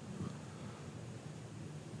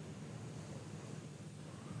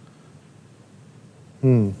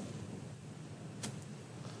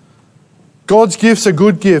 God's gifts are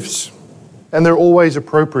good gifts, and they're always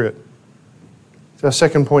appropriate. It's our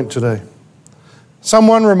second point today.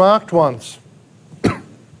 Someone remarked once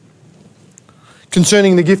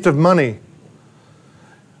concerning the gift of money,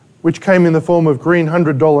 which came in the form of green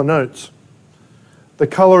 $100 notes. The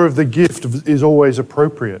colour of the gift is always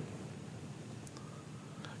appropriate.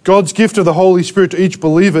 God's gift of the Holy Spirit to each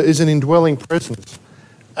believer is an indwelling presence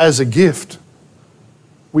as a gift.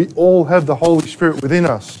 We all have the Holy Spirit within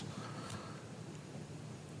us.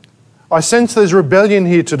 I sense there's rebellion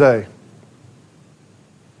here today.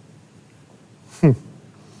 I'm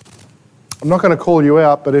not going to call you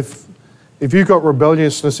out, but if you've got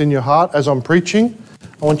rebelliousness in your heart as I'm preaching,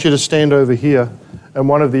 I want you to stand over here, and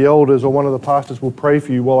one of the elders or one of the pastors will pray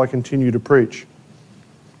for you while I continue to preach.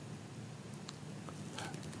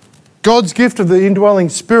 God's gift of the indwelling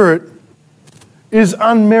Spirit is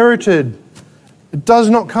unmerited. It does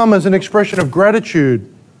not come as an expression of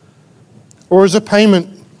gratitude or as a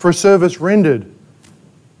payment for a service rendered.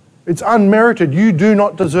 It's unmerited. You do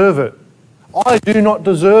not deserve it. I do not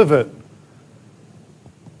deserve it.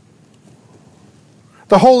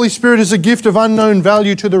 The Holy Spirit is a gift of unknown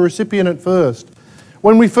value to the recipient at first.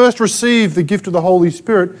 When we first receive the gift of the Holy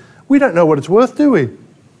Spirit, we don't know what it's worth, do we?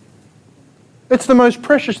 It's the most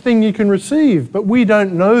precious thing you can receive, but we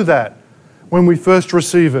don't know that when we first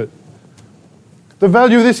receive it. The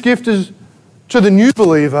value of this gift is, to the new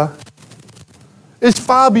believer, is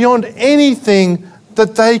far beyond anything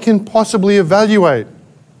that they can possibly evaluate.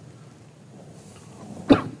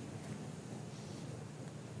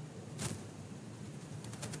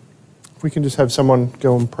 If we can just have someone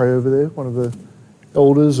go and pray over there, one of the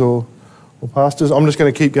elders or pastors. I'm just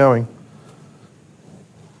going to keep going.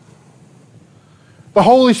 The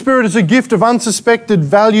Holy Spirit is a gift of unsuspected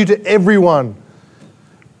value to everyone.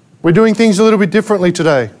 We're doing things a little bit differently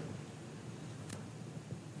today.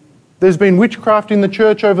 There's been witchcraft in the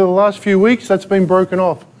church over the last few weeks. That's been broken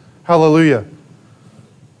off. Hallelujah.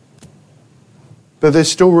 That there's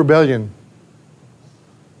still rebellion.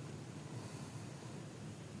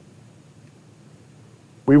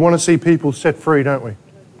 We want to see people set free, don't we?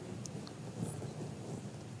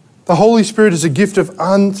 The Holy Spirit is a gift of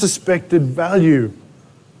unsuspected value.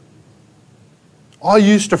 I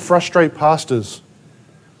used to frustrate pastors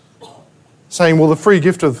saying, well, the free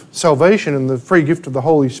gift of salvation and the free gift of the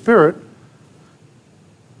Holy Spirit,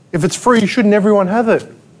 if it's free, shouldn't everyone have it?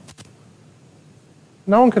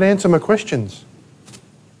 No one can answer my questions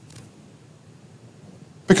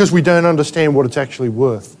because we don't understand what it's actually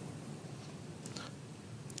worth.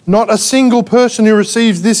 Not a single person who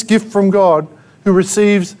receives this gift from God, who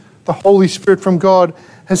receives the Holy Spirit from God,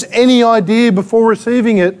 has any idea before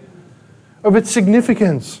receiving it of its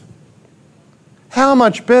significance. How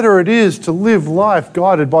much better it is to live life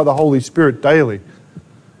guided by the Holy Spirit daily,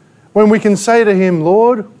 when we can say to Him,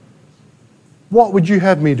 Lord, what would you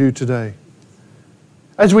have me do today?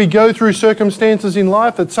 As we go through circumstances in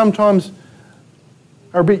life that sometimes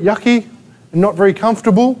are a bit yucky and not very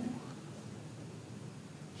comfortable,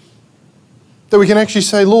 that we can actually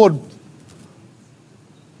say, Lord,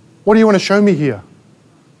 what do you want to show me here?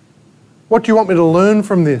 What do you want me to learn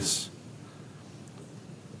from this?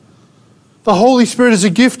 The Holy Spirit is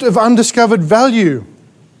a gift of undiscovered value.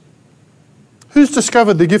 Who's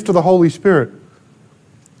discovered the gift of the Holy Spirit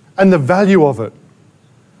and the value of it?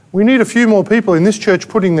 We need a few more people in this church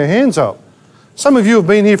putting their hands up. Some of you have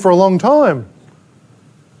been here for a long time.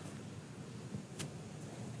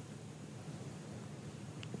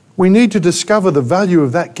 We need to discover the value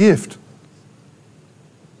of that gift.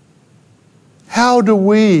 How do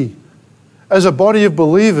we, as a body of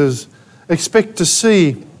believers, expect to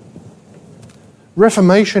see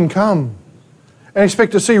reformation come, and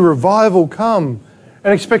expect to see revival come,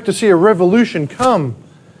 and expect to see a revolution come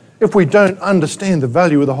if we don't understand the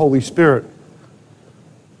value of the Holy Spirit?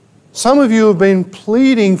 Some of you have been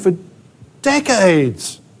pleading for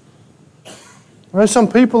decades. I know some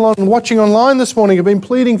people watching online this morning have been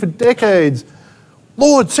pleading for decades,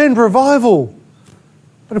 Lord, send revival.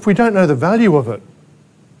 But if we don't know the value of it,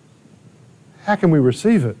 how can we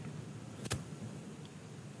receive it?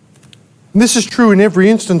 And this is true in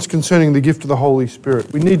every instance concerning the gift of the Holy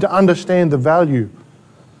Spirit. We need to understand the value.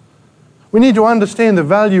 We need to understand the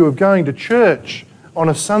value of going to church on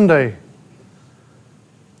a Sunday.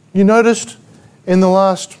 You noticed in the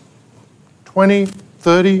last 20,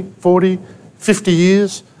 30, 40, 50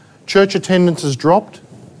 years, church attendance has dropped?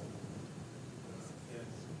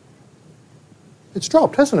 It's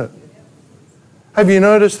dropped, hasn't it? Have you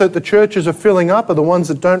noticed that the churches are filling up are the ones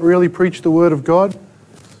that don't really preach the Word of God,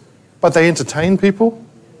 but they entertain people?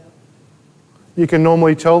 You can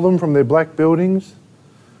normally tell them from their black buildings,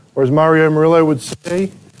 or as Mario Murillo would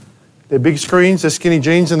say, their big screens, their skinny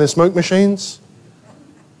jeans and their smoke machines.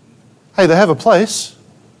 Hey, they have a place.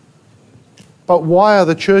 But why are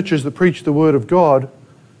the churches that preach the Word of God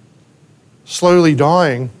slowly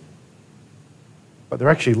dying, but they're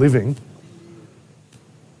actually living,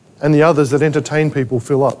 and the others that entertain people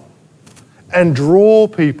fill up and draw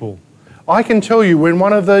people? I can tell you, when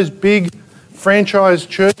one of those big franchise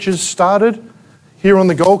churches started here on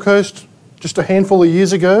the Gold Coast just a handful of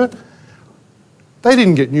years ago, they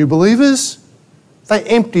didn't get new believers. They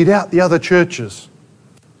emptied out the other churches.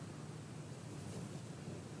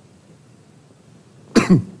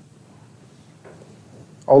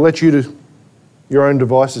 I'll let you to your own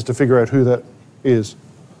devices to figure out who that is.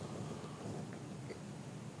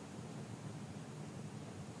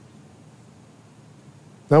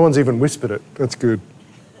 No one's even whispered it. That's good.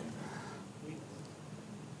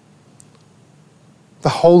 The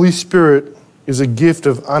Holy Spirit is a gift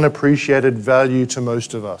of unappreciated value to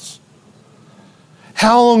most of us.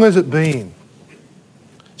 How long has it been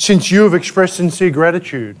since you have expressed sincere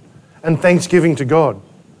gratitude and thanksgiving to God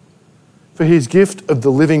for His gift of the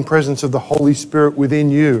living presence of the Holy Spirit within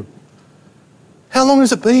you? How long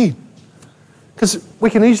has it been? Because we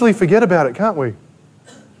can easily forget about it, can't we?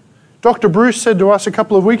 Dr. Bruce said to us a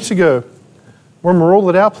couple of weeks ago, when we were all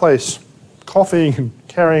at our place, coughing and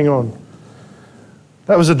carrying on,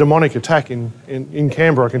 that was a demonic attack in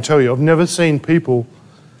Canberra, I can tell you. I've never seen people,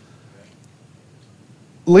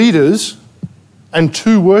 leaders and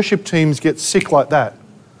 2 worship teams get sick like that.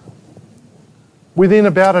 Within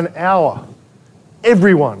about an hour,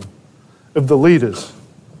 everyone of the leaders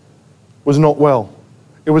was not well.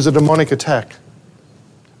 It was a demonic attack.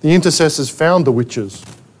 The intercessors found the witches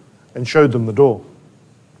and showed them the door.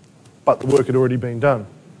 But the work had already been done.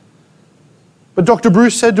 But Dr.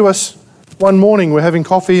 Bruce said to us one morning, we're having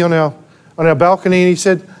coffee on our balcony, and he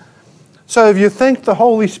said, so have you thanked the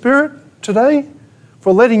Holy Spirit today?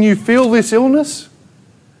 for letting you feel this illness?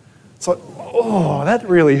 It's like, oh, that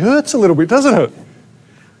really hurts a little bit, doesn't it?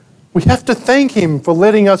 We have to thank Him for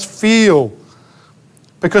letting us feel,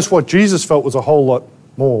 because what Jesus felt was a whole lot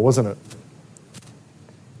more, wasn't it?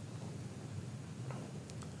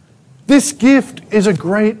 This gift is a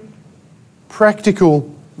great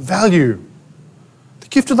practical value. The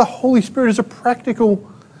gift of the Holy Spirit is a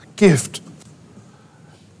practical gift.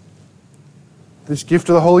 This gift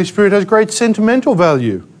of the Holy Spirit has great sentimental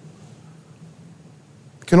value.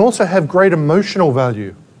 It can also have great emotional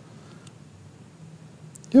value.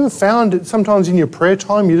 You ever found that sometimes in your prayer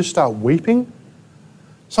time you just start weeping?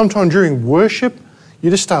 Sometimes during worship you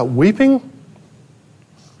just start weeping?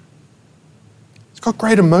 It's got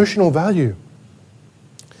great emotional value.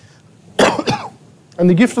 And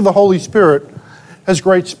the gift of the Holy Spirit has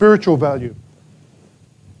great spiritual value.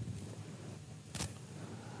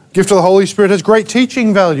 The gift of the Holy Spirit has great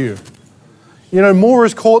teaching value. You know, more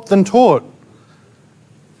is caught than taught.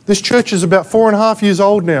 This church is about 4.5 years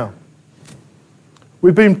old now.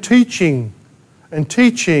 We've been teaching and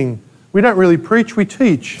teaching. We don't really preach, we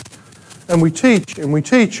teach. And we teach and we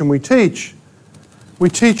teach and we teach. We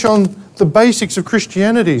teach on the basics of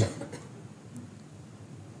Christianity.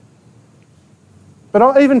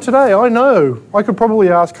 But even today, I know I could probably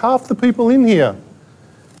ask half the people in here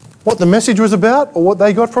what the message was about or what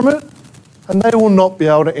they got from it, and they will not be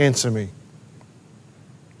able to answer me.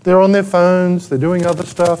 They're on their phones, they're doing other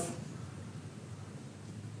stuff.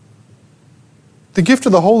 The gift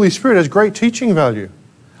of the Holy Spirit has great teaching value.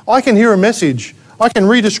 I can hear a message, I can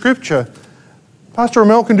read a scripture, Pastor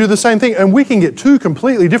Ramel can do the same thing, and we can get two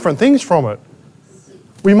completely different things from it.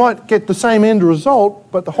 We might get the same end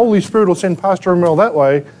result, but the Holy Spirit will send Pastor Ramel that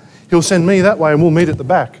way, He'll send me that way, and we'll meet at the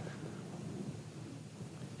back.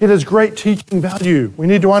 It has great teaching value. We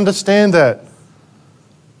need to understand that.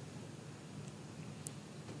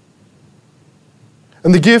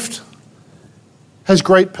 And the gift has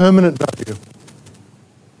great permanent value.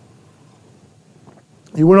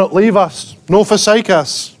 He will not leave us nor forsake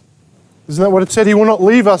us. Isn't that what it said? He will not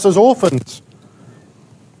leave us as orphans.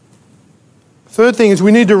 Third thing is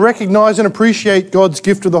we need to recognize and appreciate God's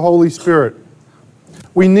gift of the Holy Spirit.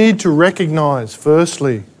 We need to recognize,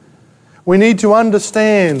 firstly, we need to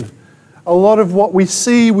understand a lot of what we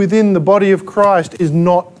see within the body of Christ is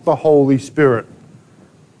not the Holy Spirit.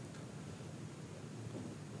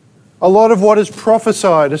 A lot of what is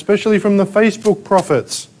prophesied, especially from the Facebook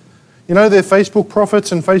prophets. You know, they're Facebook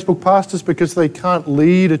prophets and Facebook pastors because they can't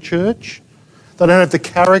lead a church. They don't have the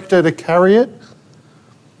character to carry it.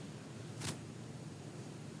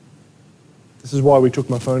 This is why we took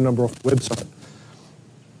my phone number off the website.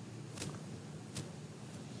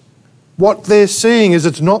 What they're seeing is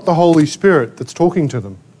it's not the Holy Spirit that's talking to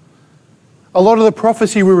them. A lot of the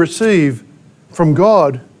prophecy we receive from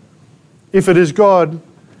God, if it is God,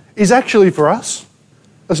 is actually for us.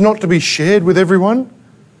 It's not to be shared with everyone.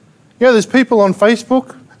 You know, there's people on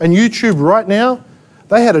Facebook and YouTube right now,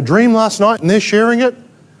 they had a dream last night and they're sharing it.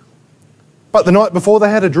 But the night before they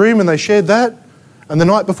had a dream and they shared that. And the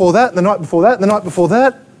night before that, and the night before that, and the night before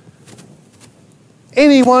that.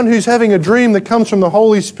 Anyone who's having a dream that comes from the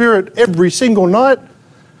Holy Spirit every single night,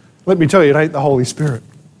 let me tell you, it ain't the Holy Spirit.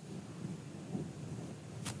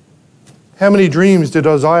 How many dreams did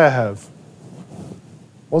Isaiah have?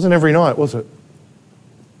 Wasn't every night, was it?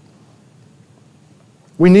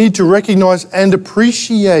 We need to recognize and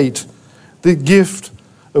appreciate the gift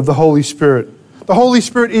of the Holy Spirit. The Holy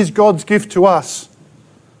Spirit is God's gift to us.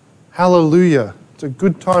 Hallelujah. It's a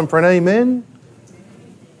good time for an amen.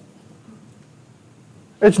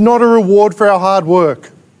 It's not a reward for our hard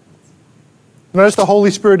work. Notice the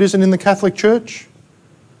Holy Spirit isn't in the Catholic Church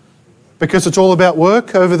because it's all about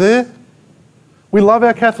work over there. We love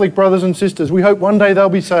our Catholic brothers and sisters. We hope one day they'll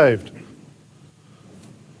be saved.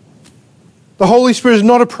 The Holy Spirit is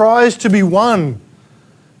not a prize to be won.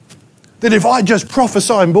 That if I just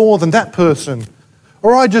prophesy more than that person,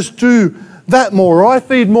 or I just do that more, or I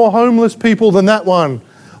feed more homeless people than that one,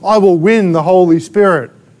 I will win the Holy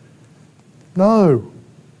Spirit. No.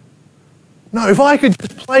 No, if I could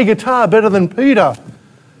just play guitar better than Peter,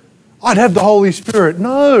 I'd have the Holy Spirit.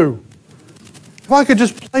 No. If I could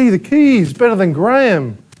just play the keys better than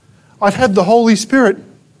Graham, I'd have the Holy Spirit.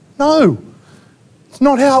 No. It's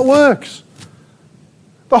not how it works.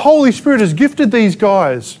 The Holy Spirit has gifted these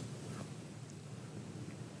guys.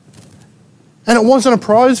 And it wasn't a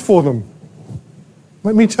prize for them.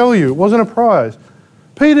 Let me tell you, it wasn't a prize.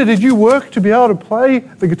 Peter, did you work to be able to play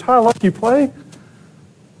the guitar like you play?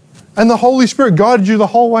 And the Holy Spirit guided you the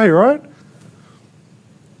whole way, right?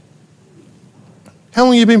 How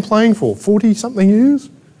long have you been playing for? 40-something years?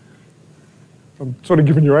 I'm sort of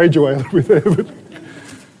giving your age away a little bit there, but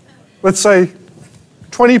let's say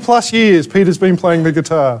 20 plus years Peter's been playing the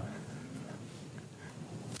guitar.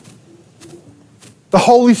 The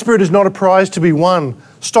Holy Spirit is not a prize to be won.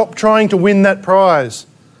 Stop trying to win that prize.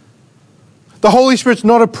 The Holy Spirit's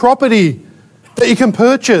not a property that you can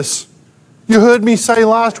purchase. You heard me say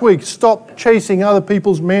last week, stop chasing other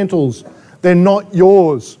people's mantles. They're not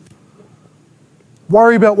yours.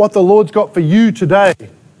 Worry about what the Lord's got for you today.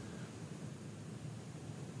 It's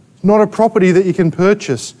not a property that you can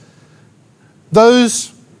purchase.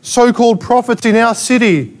 Those so-called prophets in our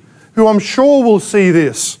city, who I'm sure will see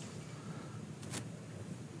this,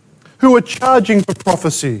 who are charging for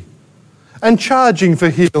prophecy and charging for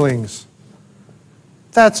healings,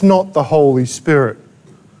 that's not the Holy Spirit.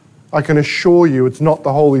 I can assure you it's not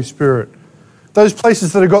the Holy Spirit. Those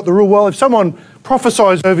places that have got the rule, well, if someone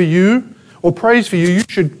prophesies over you or prays for you, you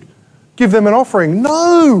should give them an offering.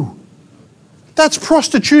 No! That's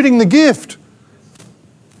prostituting the gift.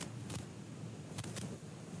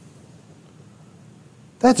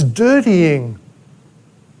 That's dirtying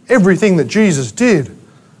everything that Jesus did.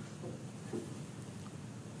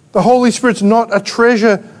 The Holy Spirit's not a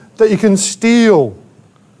treasure that you can steal.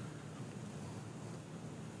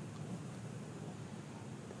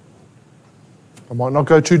 I might not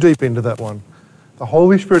go too deep into that one. The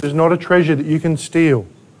Holy Spirit is not a treasure that you can steal.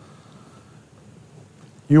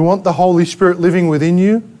 You want the Holy Spirit living within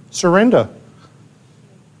you? Surrender.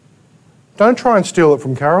 Don't try and steal it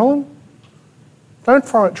from Carolyn. Don't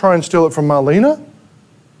try and steal it from Marlena.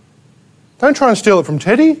 Don't try and steal it from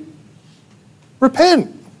Teddy.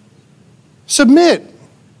 Repent. Submit.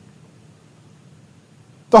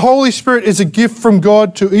 The Holy Spirit is a gift from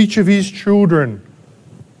God to each of His children.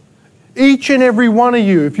 Each and every one of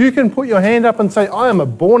you, if you can put your hand up and say, I am a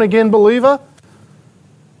born-again believer,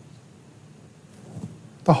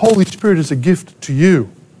 the Holy Spirit is a gift to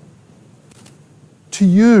you. To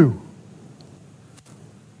you.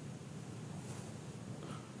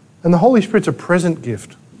 And the Holy Spirit's a present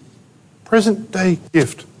gift. Present-day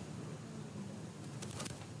gift.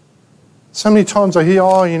 So many times I hear,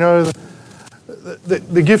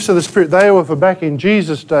 the gifts of the Spirit, they were for back in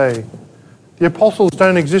Jesus' day. The apostles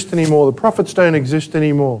don't exist anymore. The prophets don't exist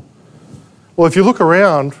anymore. Well, if you look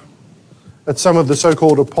around at some of the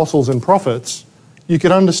so-called apostles and prophets, you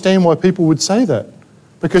can understand why people would say that,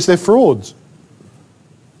 because they're frauds.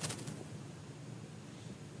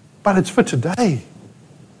 But it's for today.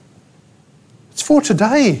 It's for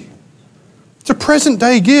today. It's a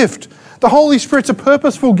present-day gift. The Holy Spirit's a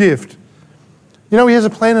purposeful gift. You know, He has a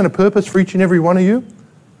plan and a purpose for each and every one of you.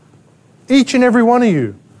 Each and every one of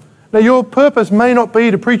you. Now, your purpose may not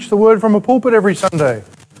be to preach the word from a pulpit every Sunday.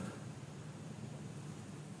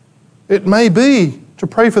 It may be to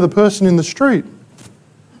pray for the person in the street.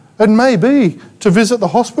 It may be to visit the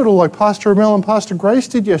hospital like Pastor Amel and Pastor Grace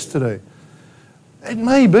did yesterday. It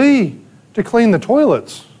may be to clean the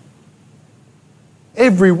toilets.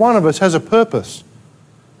 Every one of us has a purpose.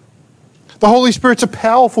 The Holy Spirit's a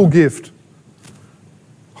powerful gift.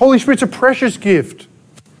 Holy Spirit's a precious gift.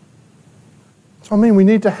 So we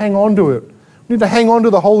need to hang on to it. We need to hang on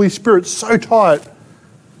to the Holy Spirit so tight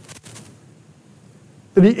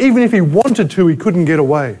that even if He wanted to, He couldn't get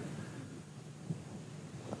away.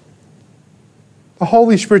 The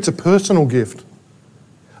Holy Spirit's a personal gift.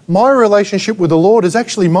 My relationship with the Lord is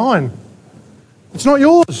actually mine. It's not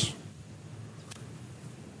yours.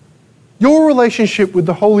 Your relationship with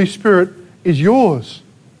the Holy Spirit is yours.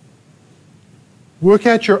 Work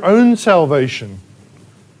out your own salvation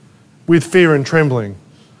with fear and trembling.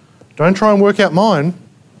 Don't try and work out mine.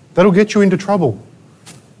 That'll get you into trouble.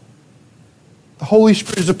 The Holy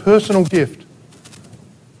Spirit is a personal gift,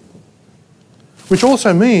 which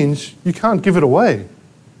also means you can't give it away.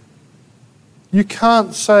 You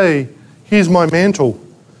can't say, here's my mantle,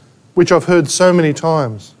 which I've heard so many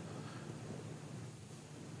times.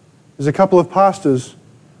 There's a couple of pastors,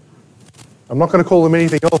 I'm not going to call them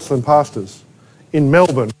anything else than pastors, in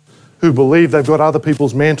Melbourne who believe they've got other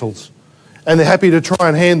people's mantles and they're happy to try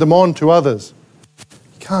and hand them on to others.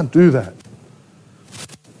 You can't do that.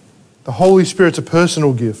 The Holy Spirit's a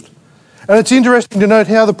personal gift. And it's interesting to note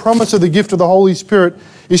how the promise of the gift of the Holy Spirit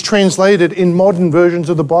is translated in modern versions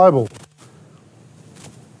of the Bible.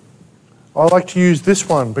 I like to use this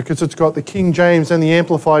one because it's got the King James and the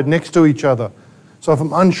Amplified next to each other. So if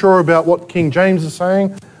I'm unsure about what King James is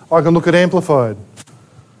saying, I can look at Amplified.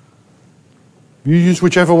 You use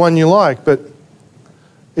whichever one you like, but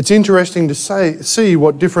it's interesting to see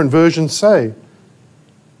what different versions say.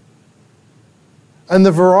 And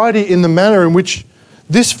the variety in the manner in which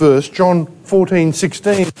this verse, John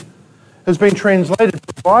 14:16, has been translated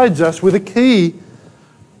from provides us with a key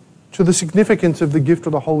to the significance of the gift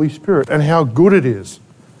of the Holy Spirit and how good it is,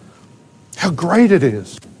 how great it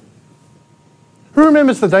is. Who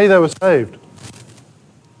remembers the day they were saved?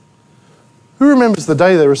 Who remembers the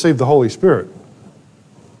day they received the Holy Spirit?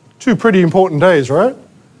 Two pretty important days, right?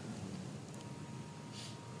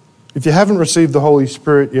 If you haven't received the Holy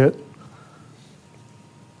Spirit yet,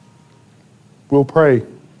 we'll pray.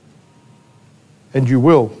 And you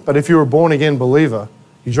will. But if you're a born-again believer,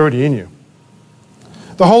 He's already in you.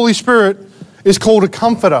 The Holy Spirit is called a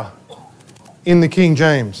comforter in the King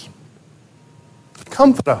James.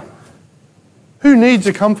 Comforter. Who needs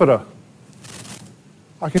a comforter?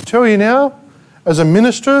 I can tell you now, as a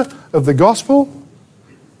minister of the gospel,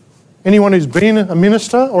 anyone who's been a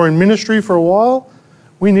minister or in ministry for a while,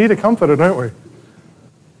 we need a comforter, don't we?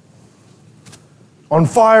 On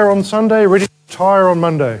fire on Sunday, ready to retire on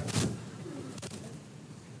Monday.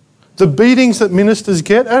 The beatings that ministers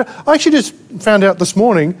get. I actually just found out this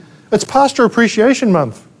morning, it's Pastor Appreciation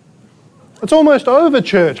Month. It's almost over,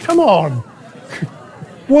 church. Come on.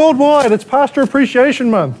 Worldwide, it's Pastor Appreciation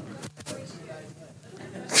Month.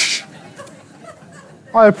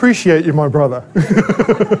 I appreciate you, my brother.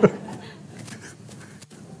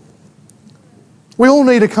 We all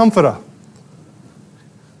need a comforter.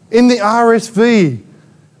 In the RSV,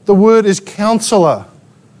 the word is counselor.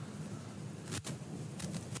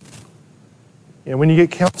 Yeah, when you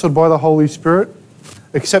get counselled by the Holy Spirit,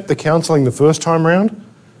 accept the counselling the first time round.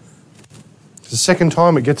 The second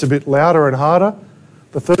time it gets a bit louder and harder.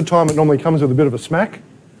 The third time it normally comes with a bit of a smack.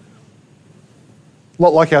 A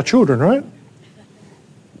lot like our children, right?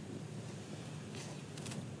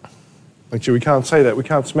 Actually, we can't say that. We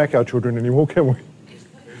can't smack our children anymore, can we?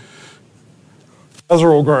 Those are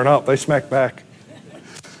all grown up. They smack back.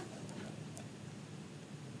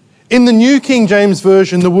 In the New King James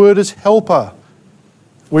Version, the word is helper.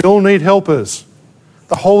 We all need helpers.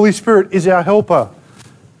 The Holy Spirit is our helper.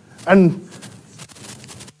 And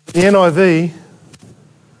the NIV,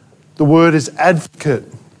 the word is advocate.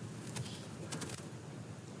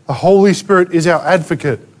 The Holy Spirit is our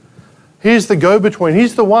advocate. He's the go-between.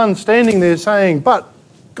 He's the one standing there saying, but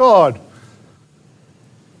God.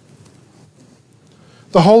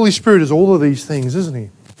 The Holy Spirit is all of these things, isn't He?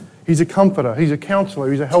 He's a comforter. He's a counselor.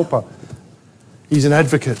 He's a helper. He's an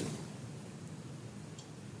advocate.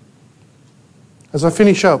 As I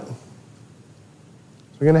finish up,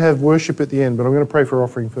 we're going to have worship at the end, but I'm going to pray for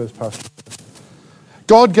offering first, Pastor.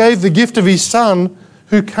 God gave the gift of His Son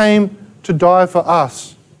who came to die for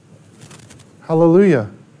us.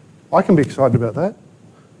 Hallelujah. I can be excited about that.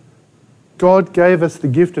 God gave us the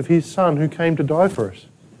gift of His Son who came to die for us.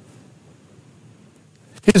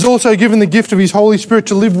 He has also given the gift of His Holy Spirit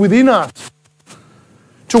to live within us,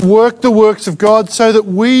 to work the works of God so that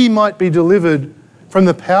we might be delivered from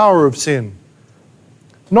the power of sin.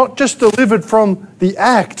 Not just delivered from the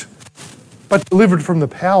act, but delivered from the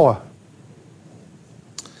power.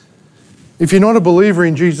 If you're not a believer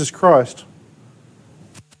in Jesus Christ,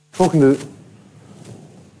 talking to...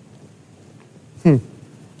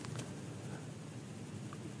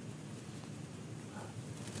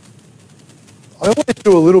 I always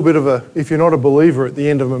do a little bit of a, if you're not a believer at the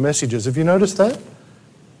end of my messages. Have you noticed that?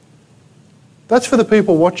 That's for the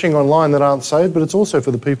people watching online that aren't saved, but it's also for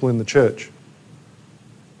the people in the church.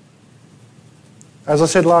 As I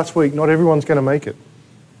said last week, not everyone's going to make it.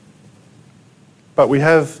 But we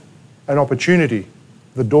have an opportunity.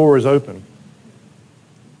 The door is open.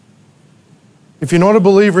 If you're not a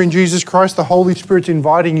believer in Jesus Christ, the Holy Spirit's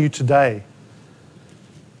inviting you today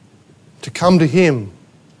to come to Him,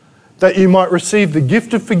 that you might receive the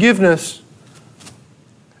gift of forgiveness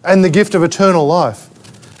and the gift of eternal life.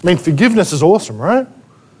 I mean, forgiveness is awesome, right?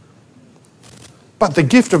 But the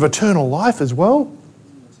gift of eternal life as well?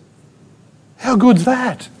 How good's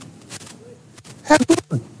that? How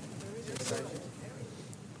good?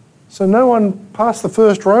 So no one past the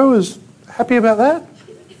first row is happy about that?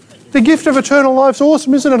 The gift of eternal life's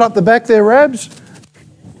awesome, isn't it? Up the back there, Rabs.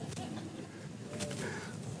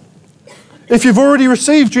 If you've already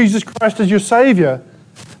received Jesus Christ as your Saviour,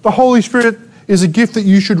 the Holy Spirit is a gift that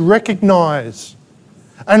you should recognise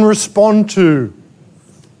and respond to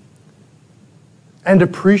and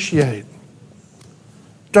appreciate.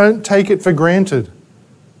 Don't take it for granted.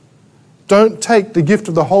 Don't take the gift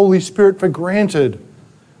of the Holy Spirit for granted.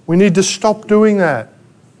 We need to stop doing that.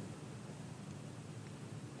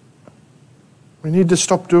 We need to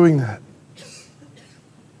stop doing that.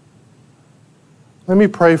 Let me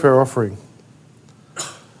pray for our offering.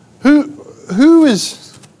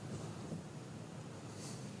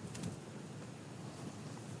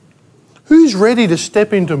 Who's ready to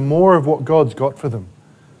step into more of what God's got for them?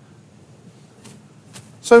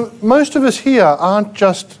 So most of us here aren't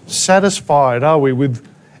just satisfied, are we, with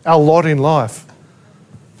our lot in life?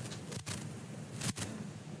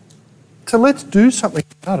 So let's do something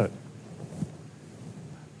about it.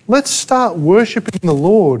 Let's start worshipping the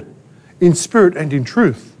Lord in spirit and in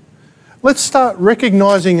truth. Let's start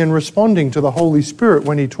recognising and responding to the Holy Spirit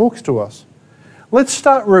when He talks to us. Let's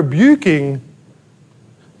start rebuking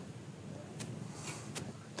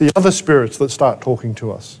the other spirits that start talking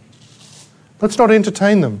to us. Let's not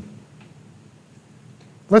entertain them.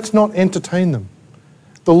 Let's not entertain them.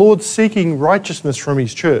 The Lord's seeking righteousness from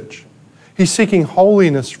His church. He's seeking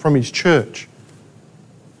holiness from His church.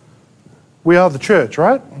 We are the church,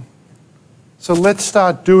 right? So let's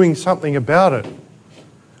start doing something about it.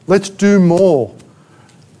 Let's do more.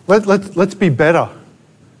 Let's be better.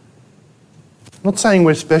 I'm not saying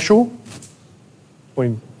we're special.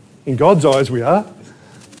 When in God's eyes we are.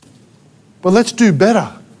 But let's do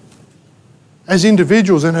better as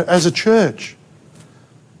individuals and as a church.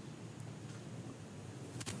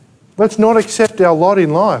 Let's not accept our lot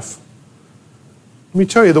in life. Let me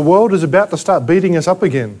tell you, the world is about to start beating us up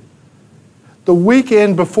again. The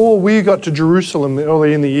weekend before we got to Jerusalem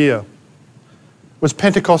early in the year was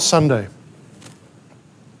Pentecost Sunday.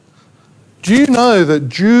 Do you know that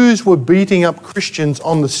Jews were beating up Christians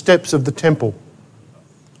on the steps of the temple?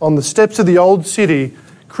 On the steps of the old city,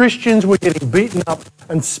 Christians were getting beaten up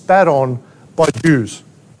and spat on by Jews.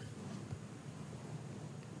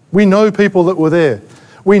 We know people that were there.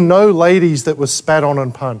 We know ladies that were spat on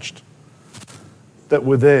and punched that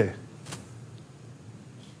were there.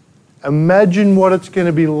 Imagine what it's going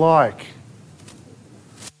to be like.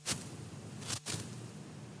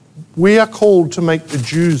 We are called to make the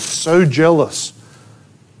Jews so jealous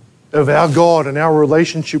of our God and our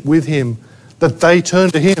relationship with Him that they turn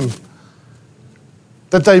to Him,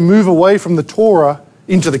 that they move away from the Torah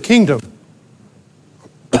into the kingdom.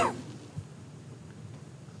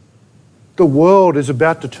 The world is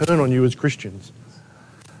about to turn on you as Christians.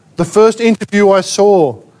 The first interview I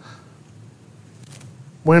saw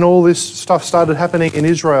when all this stuff started happening in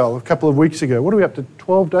Israel a couple of weeks ago, what are we up to,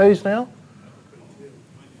 12 days now?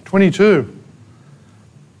 22.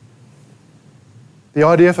 The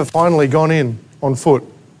IDF have finally gone in on foot.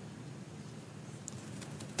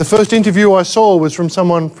 The first interview I saw was from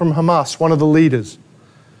someone from Hamas, one of the leaders,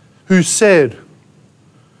 who said,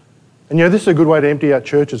 and you know, this is a good way to empty out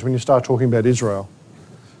churches when you start talking about Israel.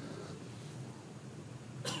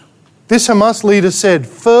 This Hamas leader said,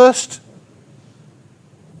 first,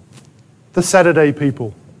 the Saturday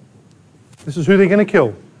people. This is who they're going to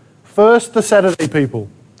kill. First, the Saturday people,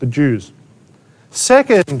 the Jews.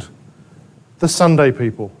 Second, the Sunday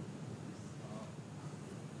people.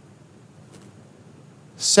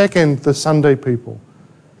 Second, the Sunday people.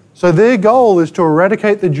 So their goal is to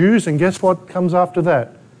eradicate the Jews, and guess what comes after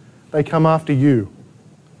that? They come after you.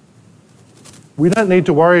 We don't need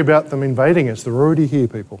to worry about them invading us. They're already here,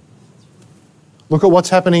 people. Look at what's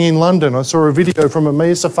happening in London. I saw a video from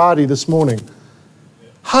Amir Safadi this morning.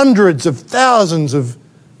 Hundreds of thousands of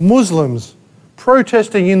Muslims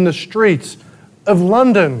protesting in the streets of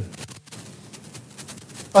London,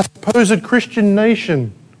 a supposed Christian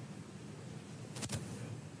nation.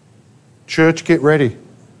 Church, get ready.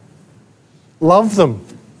 Love them.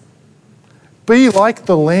 Be like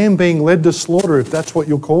the lamb being led to slaughter, if that's what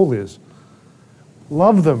your call is.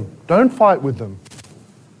 Love them. Don't fight with them,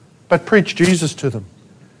 but preach Jesus to them.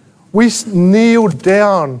 We kneeled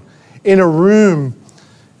down in a room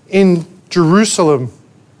in Jerusalem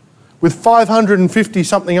with 550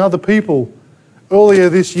 something other people earlier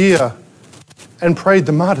this year and prayed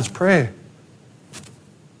the martyr's prayer.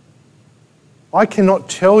 I cannot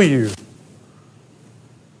tell you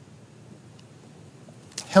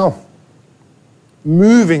how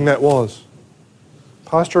moving that was.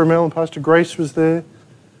 Pastor Ramel and Pastor Grace was there.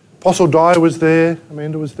 Apostle Dyer was there.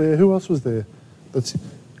 Amanda was there. Who else was there?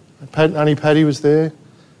 Auntie Patty was there.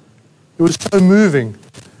 It was so moving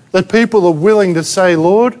that people are willing to say,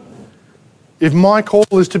 Lord, if my call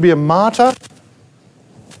is to be a martyr,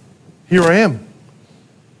 here I am.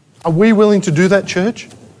 Are we willing to do that, church?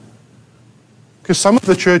 Because some of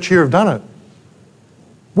the church here have done it.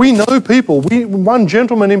 We know people. One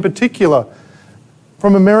gentleman in particular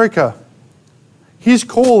from America, his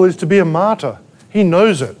call is to be a martyr. He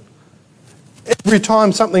knows it. Every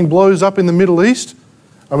time something blows up in the Middle East,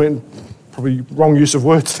 probably wrong use of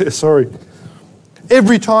words there, sorry.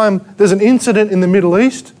 Every time there's an incident in the Middle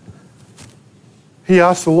East, he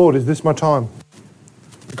asks the Lord, is this my time?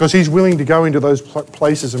 Because he's willing to go into those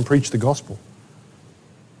places and preach the gospel.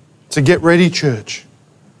 So get ready, church.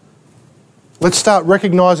 Let's start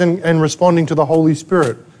recognising and responding to the Holy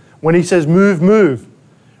Spirit. When he says move, move.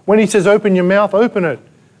 When He says open your mouth, open it.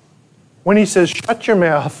 When He says shut your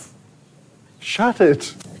mouth, shut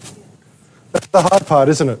it. That's the hard part,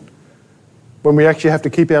 isn't it? When we actually have to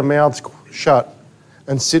keep our mouths shut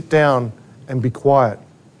and sit down and be quiet.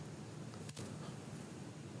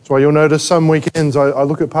 That's why you'll notice some weekends I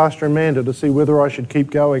look at Pastor Amanda to see whether I should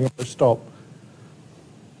keep going or stop.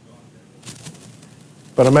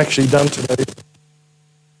 But I'm actually done today.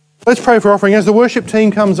 Let's pray for offering. As the worship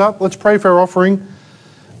team comes up, let's pray for our offering.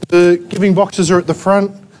 The giving boxes are at the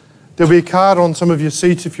front. There'll be a card on some of your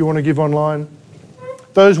seats if you want to give online.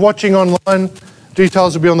 Those watching online,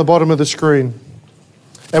 details will be on the bottom of the screen.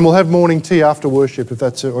 And we'll have morning tea after worship if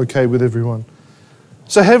that's okay with everyone.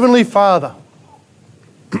 So Heavenly Father,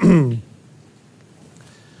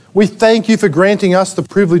 we thank you for granting us the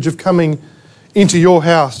privilege of coming into your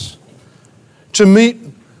house to meet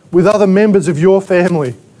with other members of your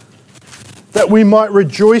family, that we might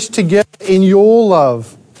rejoice together in your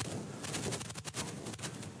love.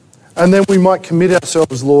 And then we might commit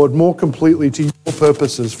ourselves, Lord, more completely to your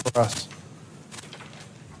purposes for us.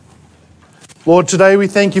 Lord, today we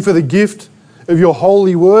thank you for the gift of your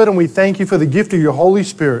holy word, and we thank you for the gift of your Holy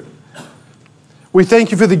Spirit. We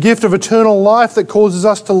thank you for the gift of eternal life that causes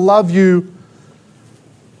us to love you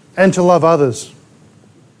and to love others.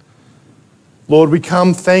 Lord, we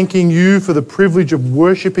come thanking you for the privilege of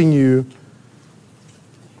worshipping you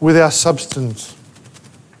with our substance,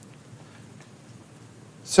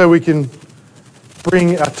 so we can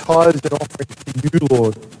bring our tithes and offerings to you,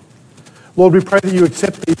 Lord. Lord, we pray that you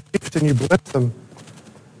accept these gifts and you bless them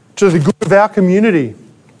to the good of our community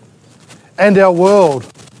and our world.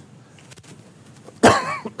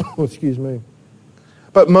 Oh, excuse me.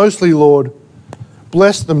 But mostly, Lord,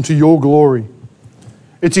 bless them to your glory.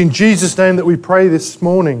 It's in Jesus' name that we pray this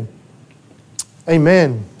morning.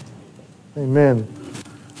 Amen. Amen.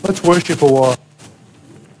 Let's worship a while.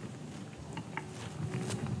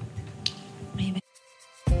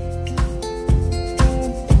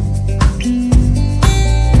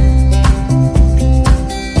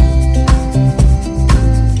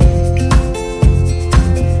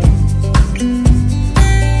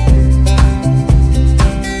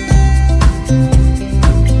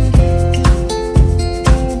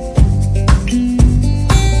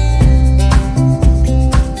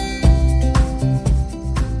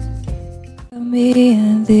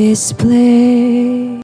 In this place,